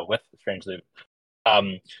PWL with Strange Loop.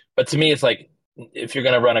 But to me, it's like if you're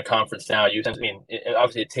going to run a conference now,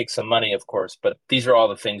 obviously it takes some money, of course, but these are all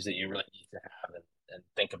the things that you really need to have and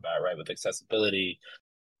think about, right? With accessibility,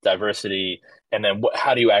 diversity, and then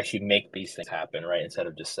how do you actually make these things happen, right? Instead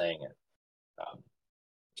of just saying it.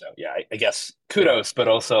 So yeah, I guess kudos, but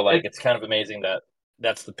also like it's kind of amazing that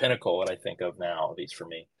that's the pinnacle what I think of now, at least for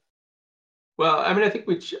me. Well, I mean, I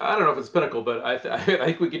don't know if it's pinnacle, but I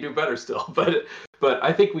think we could do better still. But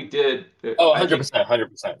I think we did. Oh, 100%,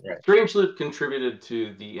 100%. Right. Strange Loop contributed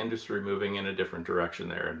to the industry moving in a different direction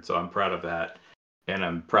there, and so I'm proud of that. And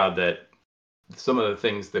I'm proud that some of the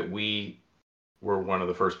things that we were one of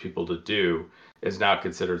the first people to do is now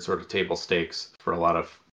considered sort of table stakes for a lot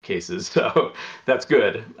of cases. So that's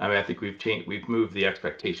good. I mean, I think we've moved the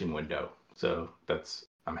expectation window. So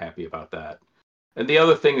I'm happy about that. And the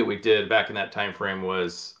other thing that we did back in that time frame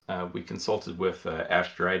was we consulted with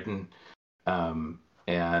Ash Dryden,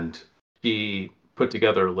 and she put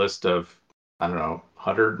together a list of, I don't know,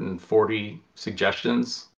 140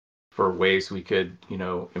 suggestions for ways we could,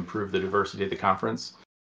 improve the diversity of the conference.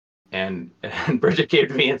 And Bridget came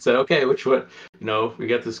to me and said, "Okay, which one? We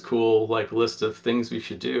got this cool list of things we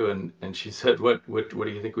should do." And she said, "What do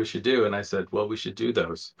you think we should do?" And I said, "Well, we should do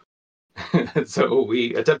those." So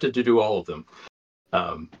we attempted to do all of them.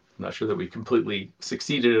 I'm not sure that we completely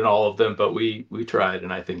succeeded in all of them, but we tried,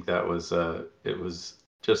 and I think that was it was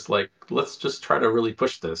just let's just try to really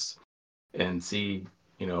push this and see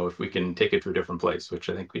if we can take it to a different place, which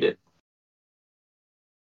I think we did.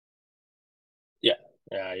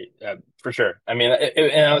 Yeah, for sure. I mean,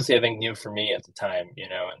 and honestly, I think for me at the time,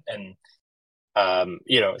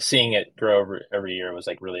 seeing it grow every year was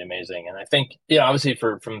really amazing. And I think, obviously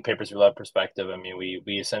from the Papers We Love perspective, I mean,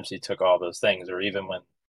 we essentially took all those things, or even when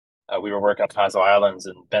we were working on Puzzle Islands,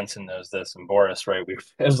 and Benson knows this, and Boris, right? It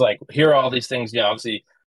was here are all these things. Obviously,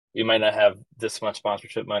 we might not have this much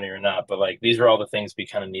sponsorship money or not, but these are all the things we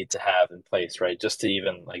kind of need to have in place, right? Just to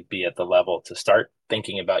even be at the level to start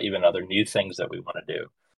thinking about even other new things that we want to do.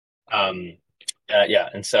 Yeah,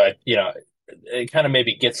 and so it kind of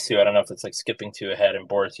maybe gets to, I don't know if it's skipping too ahead, and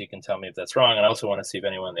Boris, you can tell me if that's wrong, and I also want to see if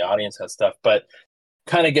anyone in the audience has stuff, but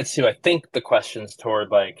kind of gets to, I think, the questions toward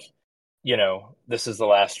this is the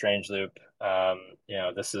last Strange Loop.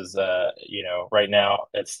 This is right now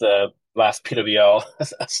it's the last PWL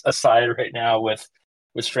aside right now with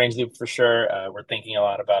Strange Loop for sure. We're thinking a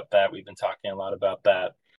lot about that. We've been talking a lot about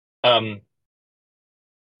that.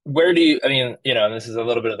 Where do you, I mean, and this is a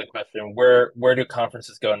little bit of the question, where do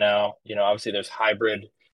conferences go now? Obviously there's hybrid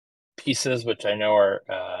pieces, which I know are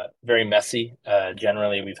very messy.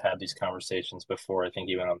 Generally, we've had these conversations before, I think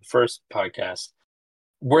even on the first podcast.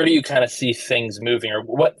 Where do you kind of see things moving, or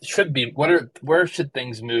where should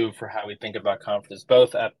things move for how we think about conferences,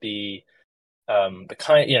 both at the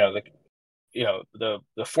kind, the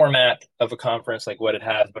format of a conference, like what it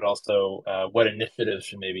has, but also what initiatives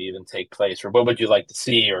should maybe even take place, or what would you like to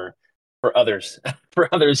see, or for others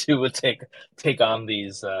who would take on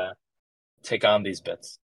these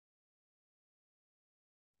bits?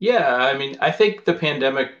 Yeah, I mean, I think the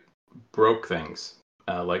pandemic broke things,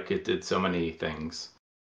 like it did so many things.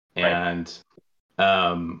 And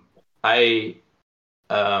I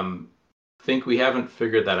think we haven't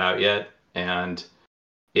figured that out yet. And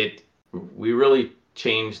we really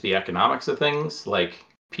changed the economics of things.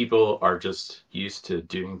 People are just used to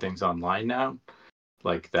doing things online now.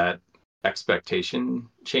 That expectation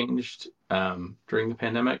changed during the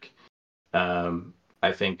pandemic.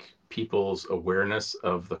 I think people's awareness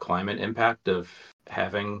of the climate impact of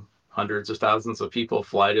having hundreds of thousands of people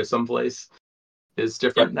fly to someplace is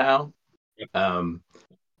different now.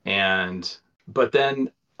 But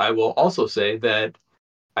then I will also say that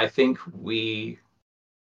I think we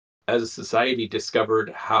as a society discovered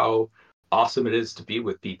how awesome it is to be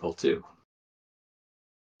with people too,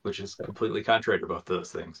 which is completely contrary to both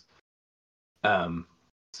those things.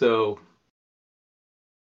 So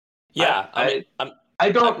yeah, I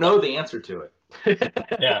don't know the answer to it.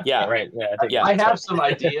 Yeah, right. Yeah, I have some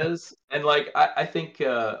ideas, and I think you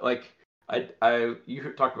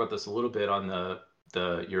talked about this a little bit on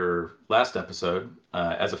your last episode.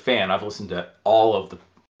 As a fan, I've listened to all of the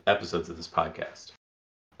episodes of this podcast.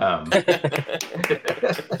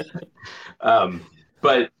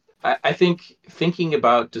 But I think thinking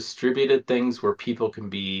about distributed things where people can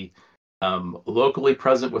be locally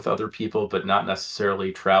present with other people, but not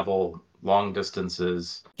necessarily travel long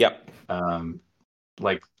distances. Yep.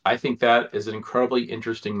 I think that is an incredibly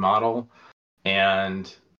interesting model,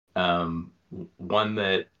 and one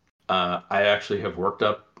that I actually have worked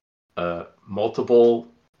up multiple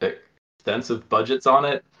extensive budgets on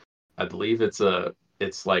it. I believe it's a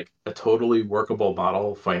totally workable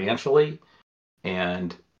model financially,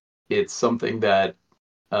 and it's something that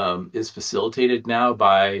is facilitated now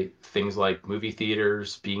by things like movie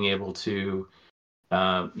theaters being able to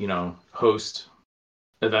host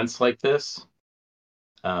events like this.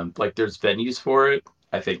 There's venues for it.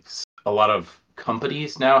 I think a lot of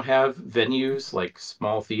companies now have venues like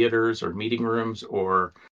small theaters or meeting rooms,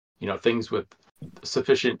 or things with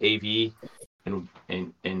sufficient AV and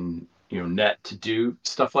net to do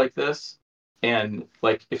stuff like this. And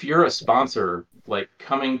if you're a sponsor,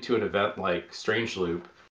 coming to an event like Strange Loop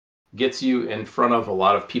gets you in front of a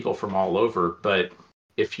lot of people from all over. But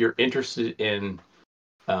if you're interested in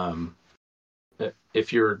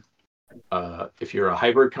if you're a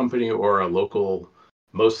hybrid company or a local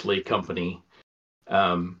mostly company,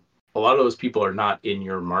 a lot of those people are not in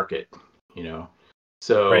your market,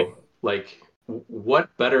 so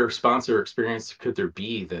what better sponsor experience could there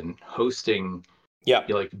be than hosting Yeah.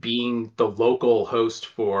 Like being the local host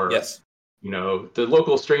for, yes, the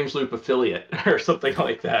local Strange Loop affiliate or something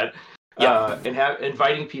like that. Yeah. And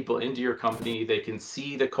inviting people into your company. They can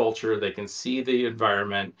see the culture, they can see the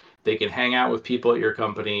environment, they can hang out with people at your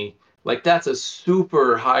company. Like that's a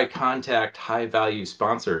super high contact, high value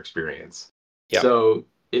sponsor experience. Yeah. So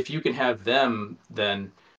if you can have them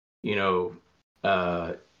then, you know,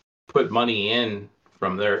 put money in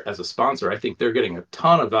from there as a sponsor, I think they're getting a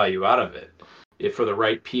ton of value out of it if for the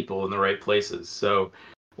right people in the right places. So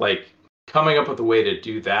like coming up with a way to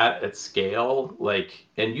do that at scale, like,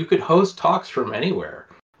 and you could host talks from anywhere.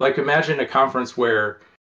 Like imagine a conference that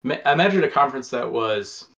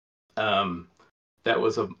was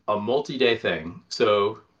a multi-day thing.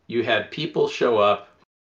 So you had people show up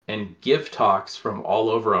and give talks from all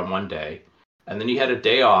over on one day, and then you had a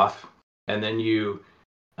day off, and then you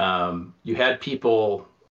had people,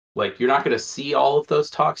 like, you're not going to see all of those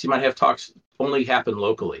talks. You might have talks only happen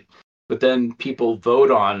locally, but then people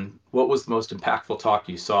vote on what was the most impactful talk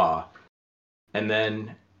you saw, and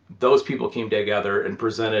then those people came together and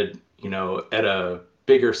presented, at a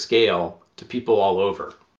bigger scale to people all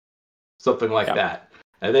over, something like that.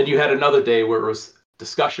 And then you had another day where it was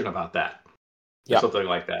discussion about that, or something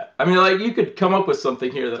like that. I mean, like, you could come up with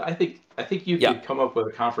something here that I think you could come up with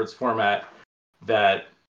a conference format that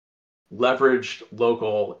leveraged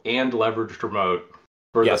local and leveraged remote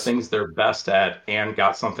for the things they're best at, and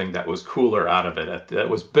got something that was cooler out of it, that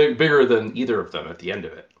was bigger than either of them at the end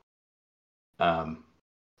of it.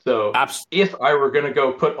 So if I were going to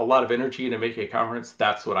go put a lot of energy into making a conference,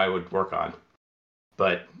 that's what I would work on.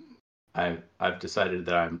 But I've decided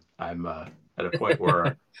that I'm at a point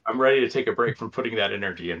where I'm ready to take a break from putting that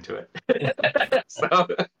energy into it. So,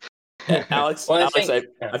 Alex,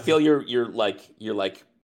 I feel you're like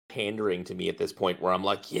pandering to me at this point, where I'm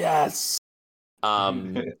like, yes.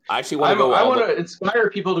 I actually want to go. I want to inspire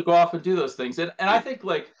people to go off and do those things, and I think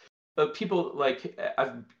like people, like,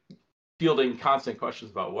 I'm fielding constant questions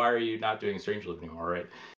about why are you not doing Strange Loop anymore, right?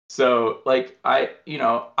 So like I've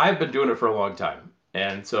been doing it for a long time,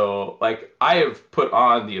 and so like I have put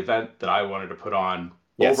on the event that I wanted to put on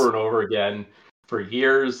over and over again for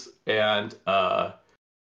years, and I'm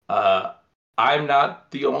not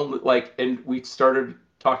the only, like, and we started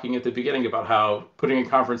talking at the beginning about how putting a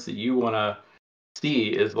conference that you want to see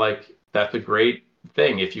is like, that's a great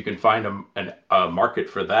thing if you can find a market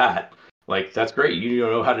for that. Like, that's great. You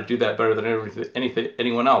know how to do that better than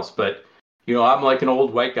anyone else. But I'm like an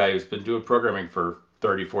old white guy who's been doing programming for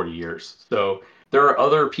 30-40 years. So there are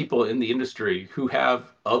other people in the industry who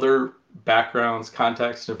have other backgrounds,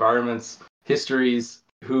 contexts, environments, histories,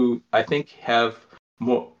 who I think have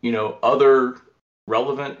more, other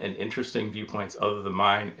relevant and interesting viewpoints other than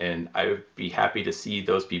mine, and I would be happy to see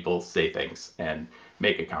those people say things and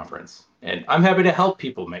make a conference. And I'm happy to help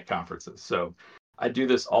people make conferences. So I do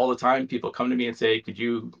this all the time. People come to me and say, could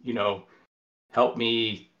you, help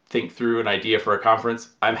me think through an idea for a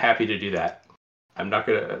conference? I'm happy to do that. I'm not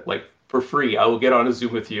gonna, like, for free, I will get on a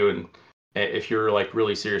Zoom with you, and if you're like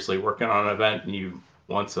really seriously working on an event and you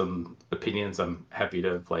want some opinions, I'm happy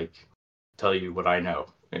to like tell you what I know,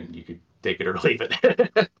 and you could take it or leave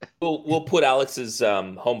it. We'll put Alex's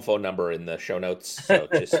home phone number in the show notes, so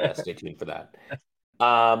just stay tuned for that.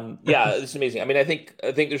 Yeah, it's amazing. I mean, I think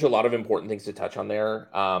there's a lot of important things to touch on there,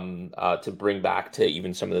 to bring back to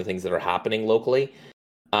even some of the things that are happening locally.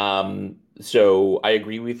 So I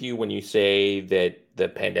agree with you when you say that the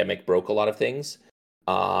pandemic broke a lot of things.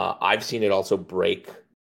 I've seen it also break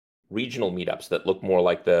regional meetups that look more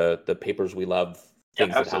like the Papers We Love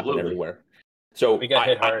things that happen everywhere. So we got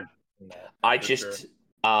hit hard. I just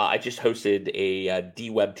hosted a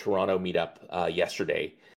D-Web Toronto meetup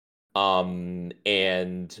yesterday, and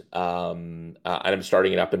I'm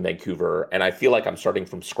starting it up in Vancouver, and I feel like I'm starting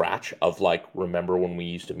from scratch of like, remember when we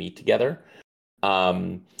used to meet together.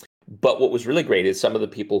 But what was really great is some of the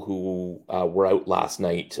people who were out last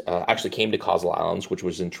night actually came to Causal Islands, which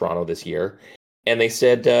was in Toronto this year, and they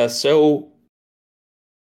said, so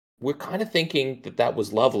we're kind of thinking that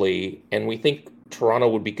was lovely, and we think Toronto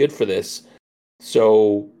would be good for this.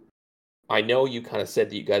 So I know you kind of said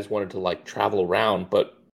that you guys wanted to like travel around,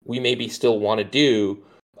 but we maybe still want to do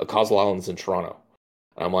a Causal Islands in Toronto.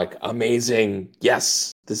 And I'm like, amazing.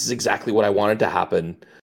 Yes, this is exactly what I wanted to happen.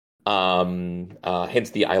 Hence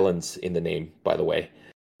the islands in the name, by the way.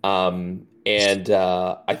 And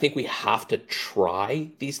I think we have to try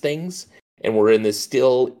these things. And we're in this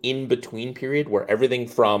still in-between period where everything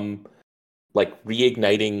from like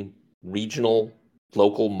reigniting regional,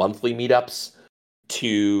 local monthly meetups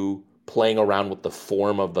to playing around with the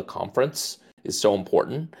form of the conference is so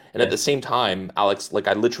important. And at the same time, Alex, like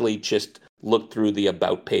I literally just looked through the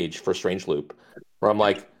about page for Strange Loop, where I'm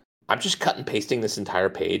like, I'm just cut and pasting this entire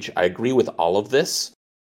page. I agree with all of this.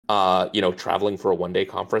 Traveling for a 1-day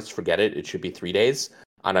conference, forget it. It should be 3 days.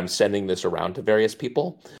 And I'm sending this around to various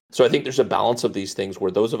people. So I think there's a balance of these things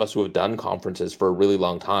where those of us who have done conferences for a really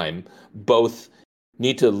long time both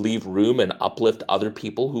need to leave room and uplift other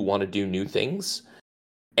people who want to do new things.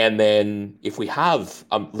 And then if we have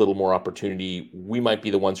a little more opportunity, we might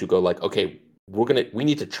be the ones who go like, okay, we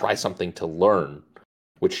need to try something to learn,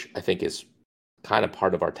 which I think is kind of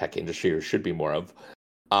part of our tech industry, or should be more of.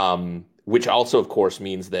 Which also, of course,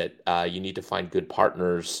 means that you need to find good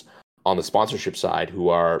partners on the sponsorship side who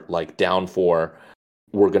are like down for,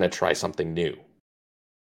 we're going to try something new.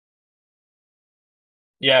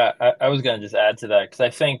 Yeah, I was going to just add to that because I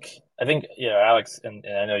think Alex, and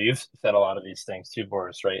I know you've said a lot of these things too,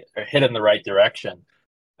 Boris, right? Are hit in the right direction.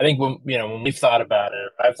 I think when we've thought about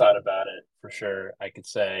it, I've thought about it for sure. I could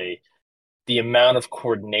say the amount of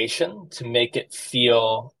coordination to make it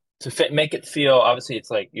feel obviously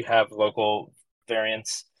it's like you have local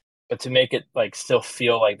variants, but to make it like still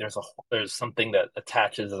feel like there's something that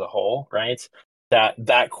attaches as a whole, right?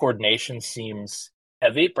 That coordination seems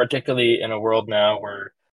heavy, particularly in a world now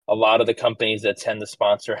where a lot of the companies that tend to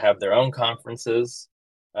sponsor have their own conferences,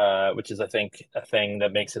 which is I think a thing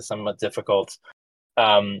that makes it somewhat difficult.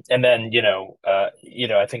 And then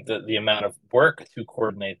I think that the amount of work to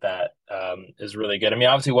coordinate that is really good. I mean,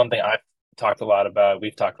 obviously, one thing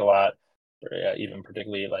we've talked a lot, even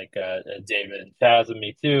particularly like David and Chaz and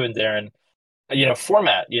me too, and Darren.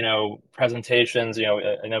 Format, presentations.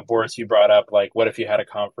 I know Boris, you brought up like, what if you had a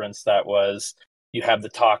conference that was you have the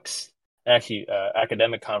talks. Actually,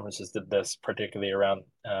 academic conferences did this particularly around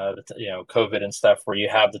COVID and stuff, where you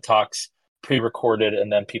have the talks pre-recorded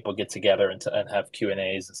and then people get together and have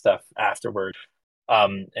Q&As and stuff afterward.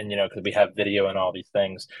 Because we have video and all these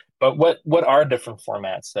things. But what are different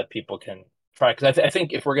formats that people can try? Because I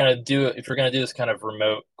think if we're gonna do this kind of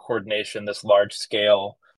remote coordination, this large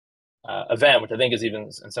scale event, which I think is even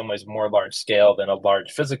in some ways more large scale than a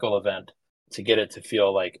large physical event, to get it to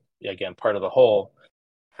feel like, again, part of the whole.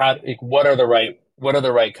 What are the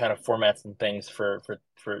right kind of formats and things for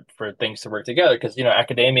things to work together? Because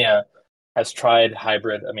academia has tried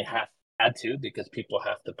hybrid. I mean, had to, because people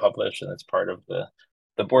have to publish, and it's part of the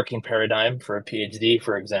working paradigm for a PhD,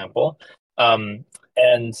 for example. And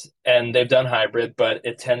they've done hybrid, but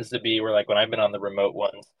it tends to be where, like, when I've been on the remote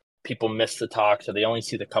ones, people miss the talk, so they only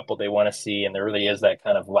see the couple they want to see, and there really is that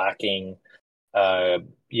kind of lacking,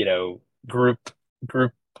 group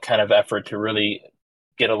kind of effort to really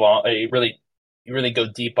get along, really go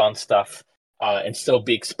deep on stuff. And still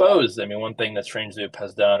be exposed. I mean, one thing that Strange Loop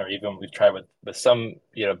has done, or even we've tried with some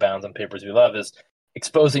bounds on papers we love, is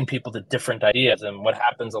exposing people to different ideas. And what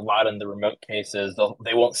happens a lot in the remote cases,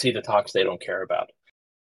 they won't see the talks they don't care about.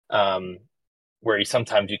 Where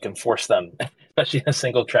sometimes you can force them, especially in a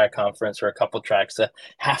single track conference or a couple tracks, to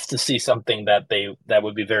have to see something that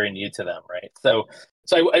would be very new to them, right? So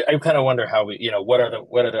I kind of wonder how what are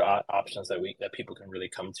the options that people can really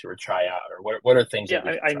come to or try out, or what are things?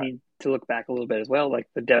 Yeah, I mean, to look back a little bit as well, like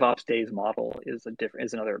the DevOps Days model is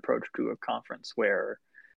another approach to a conference where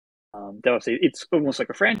DevOps Days, it's almost like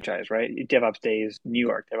a franchise, right? DevOps Days New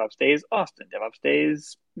York, DevOps Days Austin, DevOps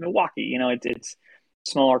Days Milwaukee. It's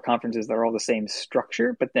smaller conferences that are all the same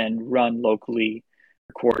structure, but then run locally,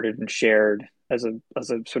 recorded and shared as a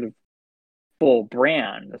sort of full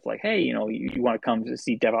brand. It's like, hey, you want to come to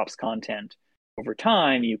see DevOps content over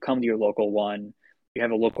time, you come to your local one, you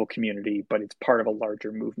have a local community, but it's part of a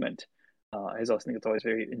larger movement. I also think it's always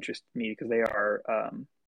very interesting to me because they are,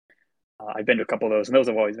 I've been to a couple of those, and those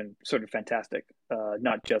have always been sort of fantastic.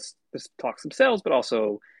 Not just the talks themselves, but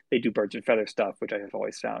also they do birds and feather stuff, which I have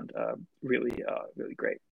always found really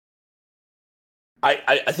great.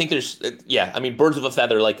 I think there's, I mean, birds of a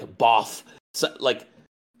feather, like boff. So, like,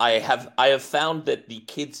 I have found that the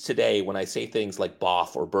kids today, when I say things like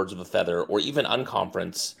boff or birds of a feather or even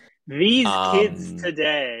unconference, these kids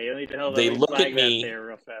today, they look at me. There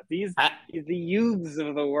real fast. The youths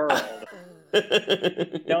of the world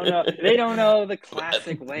don't know. They don't know the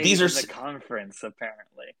classic ways of the conference.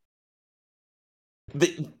 Apparently,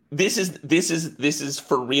 this is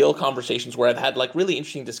for real conversations where I've had like really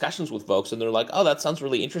interesting discussions with folks, and they're like, "Oh, that sounds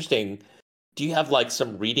really interesting. Do you have like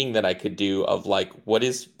some reading that I could do of like what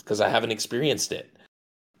is, because I haven't experienced it?"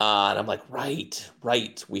 And I'm like, right.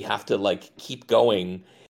 We have to like keep going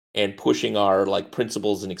and pushing our like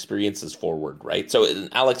principles and experiences forward, right? So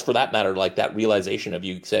Alex, for that matter, like that realization of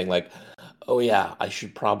you saying like, oh yeah, I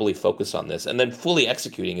should probably focus on this, and then fully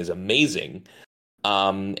executing is amazing.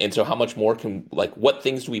 And so how much more what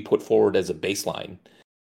things do we put forward as a baseline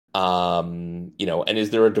And is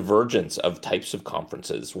there a divergence of types of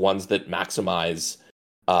conferences, ones that maximize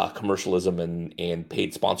commercialism and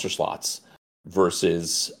paid sponsor slots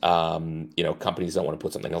versus companies that want to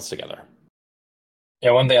put something else together?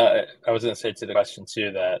 Yeah, one thing I was going to say to the question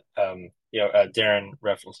too, that Darren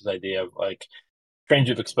referenced this idea of like Strange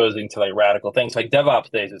Loop exposing to like radical things. Like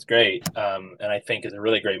DevOps Days is great, and I think is a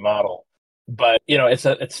really great model. But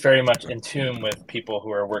it's very much in tune with people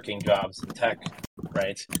who are working jobs in tech,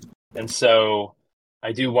 right? And so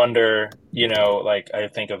I do wonder, like I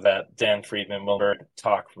think of that Dan Friedman Wilbur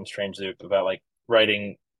talk from Strange Loop about like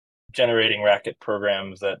generating racket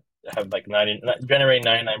programs that have like generate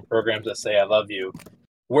 99 programs that say I love you.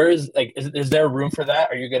 Where is there room for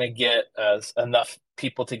that? Are you going to get enough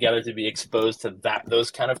people together to be exposed to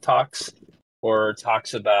those kind of talks, or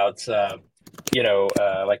talks about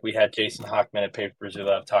like we had Jason Hockman at Papers We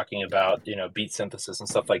Love talking about beat synthesis and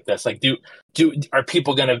stuff like this? Like, are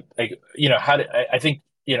people going to I think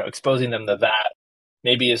exposing them to that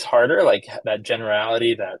maybe is harder, like that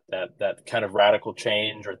generality, that kind of radical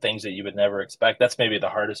change or things that you would never expect. That's maybe the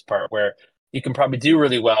hardest part, where you can probably do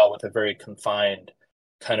really well with a very confined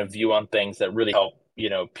kind of view on things that really help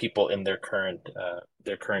people in their current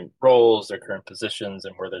roles, their current positions,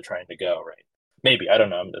 and where they're trying to go. Right? Maybe, I don't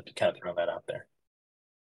know. I'm just kind of throwing that out there.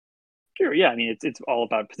 Sure. Yeah. I mean, it's all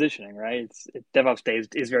about positioning, right? DevOps Day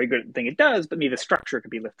is very good at the thing it does, but maybe the structure could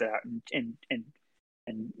be lifted out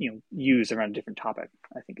and used around a different topic.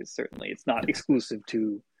 I think it's not exclusive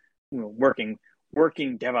to working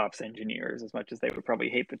DevOps engineers, as much as they would probably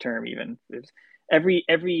hate the term. Even every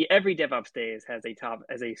DevOps Day has a talk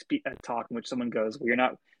in which someone goes,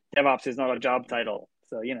 "Well, DevOps is not a job title."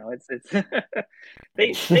 So it's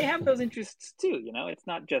they have those interests too. It's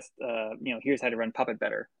not just here's how to run Puppet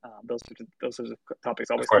better. Those sorts of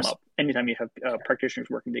topics always come up. Anytime you have practitioners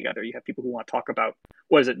working together, you have people who want to talk about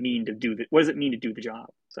what does it mean to do the job.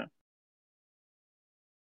 So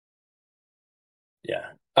yeah,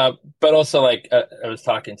 but also like I was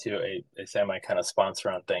talking to a semi kind of sponsor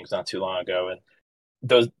on things not too long ago, and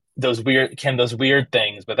those weird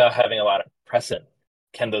things, without having a lot of precedent,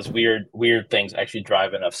 can those weird things actually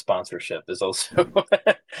drive enough sponsorship? Is also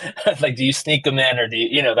like, do you sneak them in, or do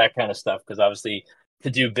you that kind of stuff? Because obviously, to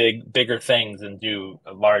do bigger things and do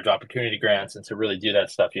large opportunity grants and to really do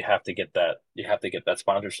that stuff, you have to get that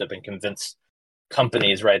sponsorship and convince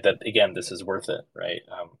companies, right, that again, this is worth it, right?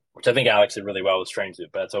 Which I think Alex did really well with Strange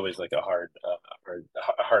Loop, but it's always like a hard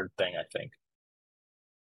thing, I think.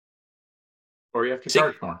 Or you have to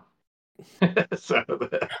charge more. So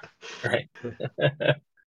right.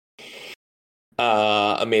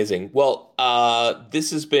 Amazing. Well,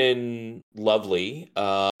 this has been lovely.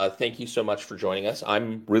 Thank you so much for joining us.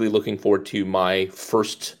 I'm really looking forward to my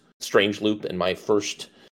first Strange Loop and my first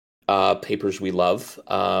Papers We Love.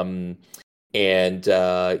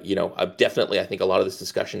 Definitely, I think a lot of this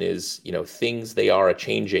discussion is, things they are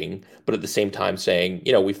changing, but at the same time saying,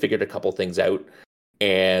 we figured a couple things out,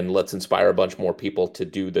 and let's inspire a bunch more people to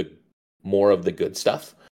do more of the good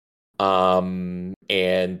stuff.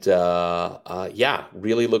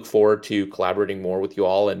 Really look forward to collaborating more with you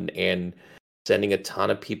all and sending a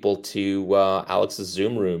ton of people to Alex's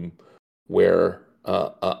Zoom room, where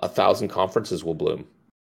 1,000 conferences will bloom.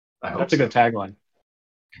 That's a good tagline.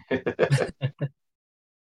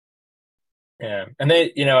 Yeah, and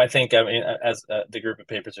I think, as the group of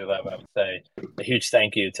Papers We Love, I would say a huge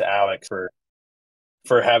thank you to Alex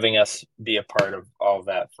for having us be a part of all of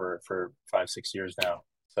that for 5-6 years now.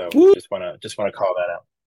 So just want to call that out.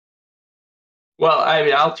 Well, I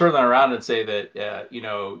mean, I'll turn that around and say that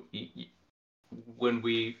when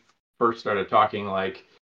we first started talking, like,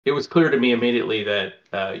 it was clear to me immediately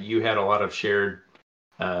that you had a lot of shared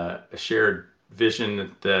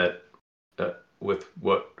vision that with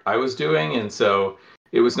what I was doing, and so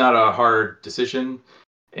it was not a hard decision.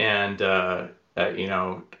 And you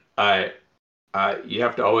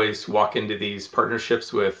have to always walk into these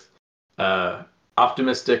partnerships with an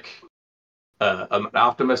optimistic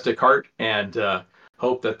heart, and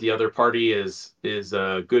hope that the other party is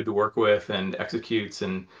good to work with and executes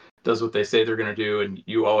and does what they say they're going to do, and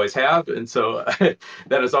you always have. And so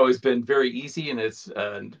that has always been very easy, and it's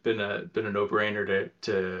been a no-brainer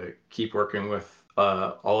to keep working with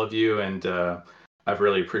all of you. And I've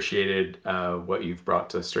really appreciated what you've brought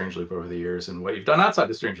to Strange Loop over the years and what you've done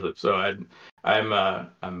outside of Strange Loop. So I'm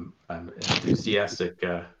an enthusiastic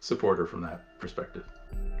supporter from that perspective.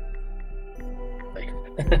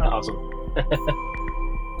 Awesome.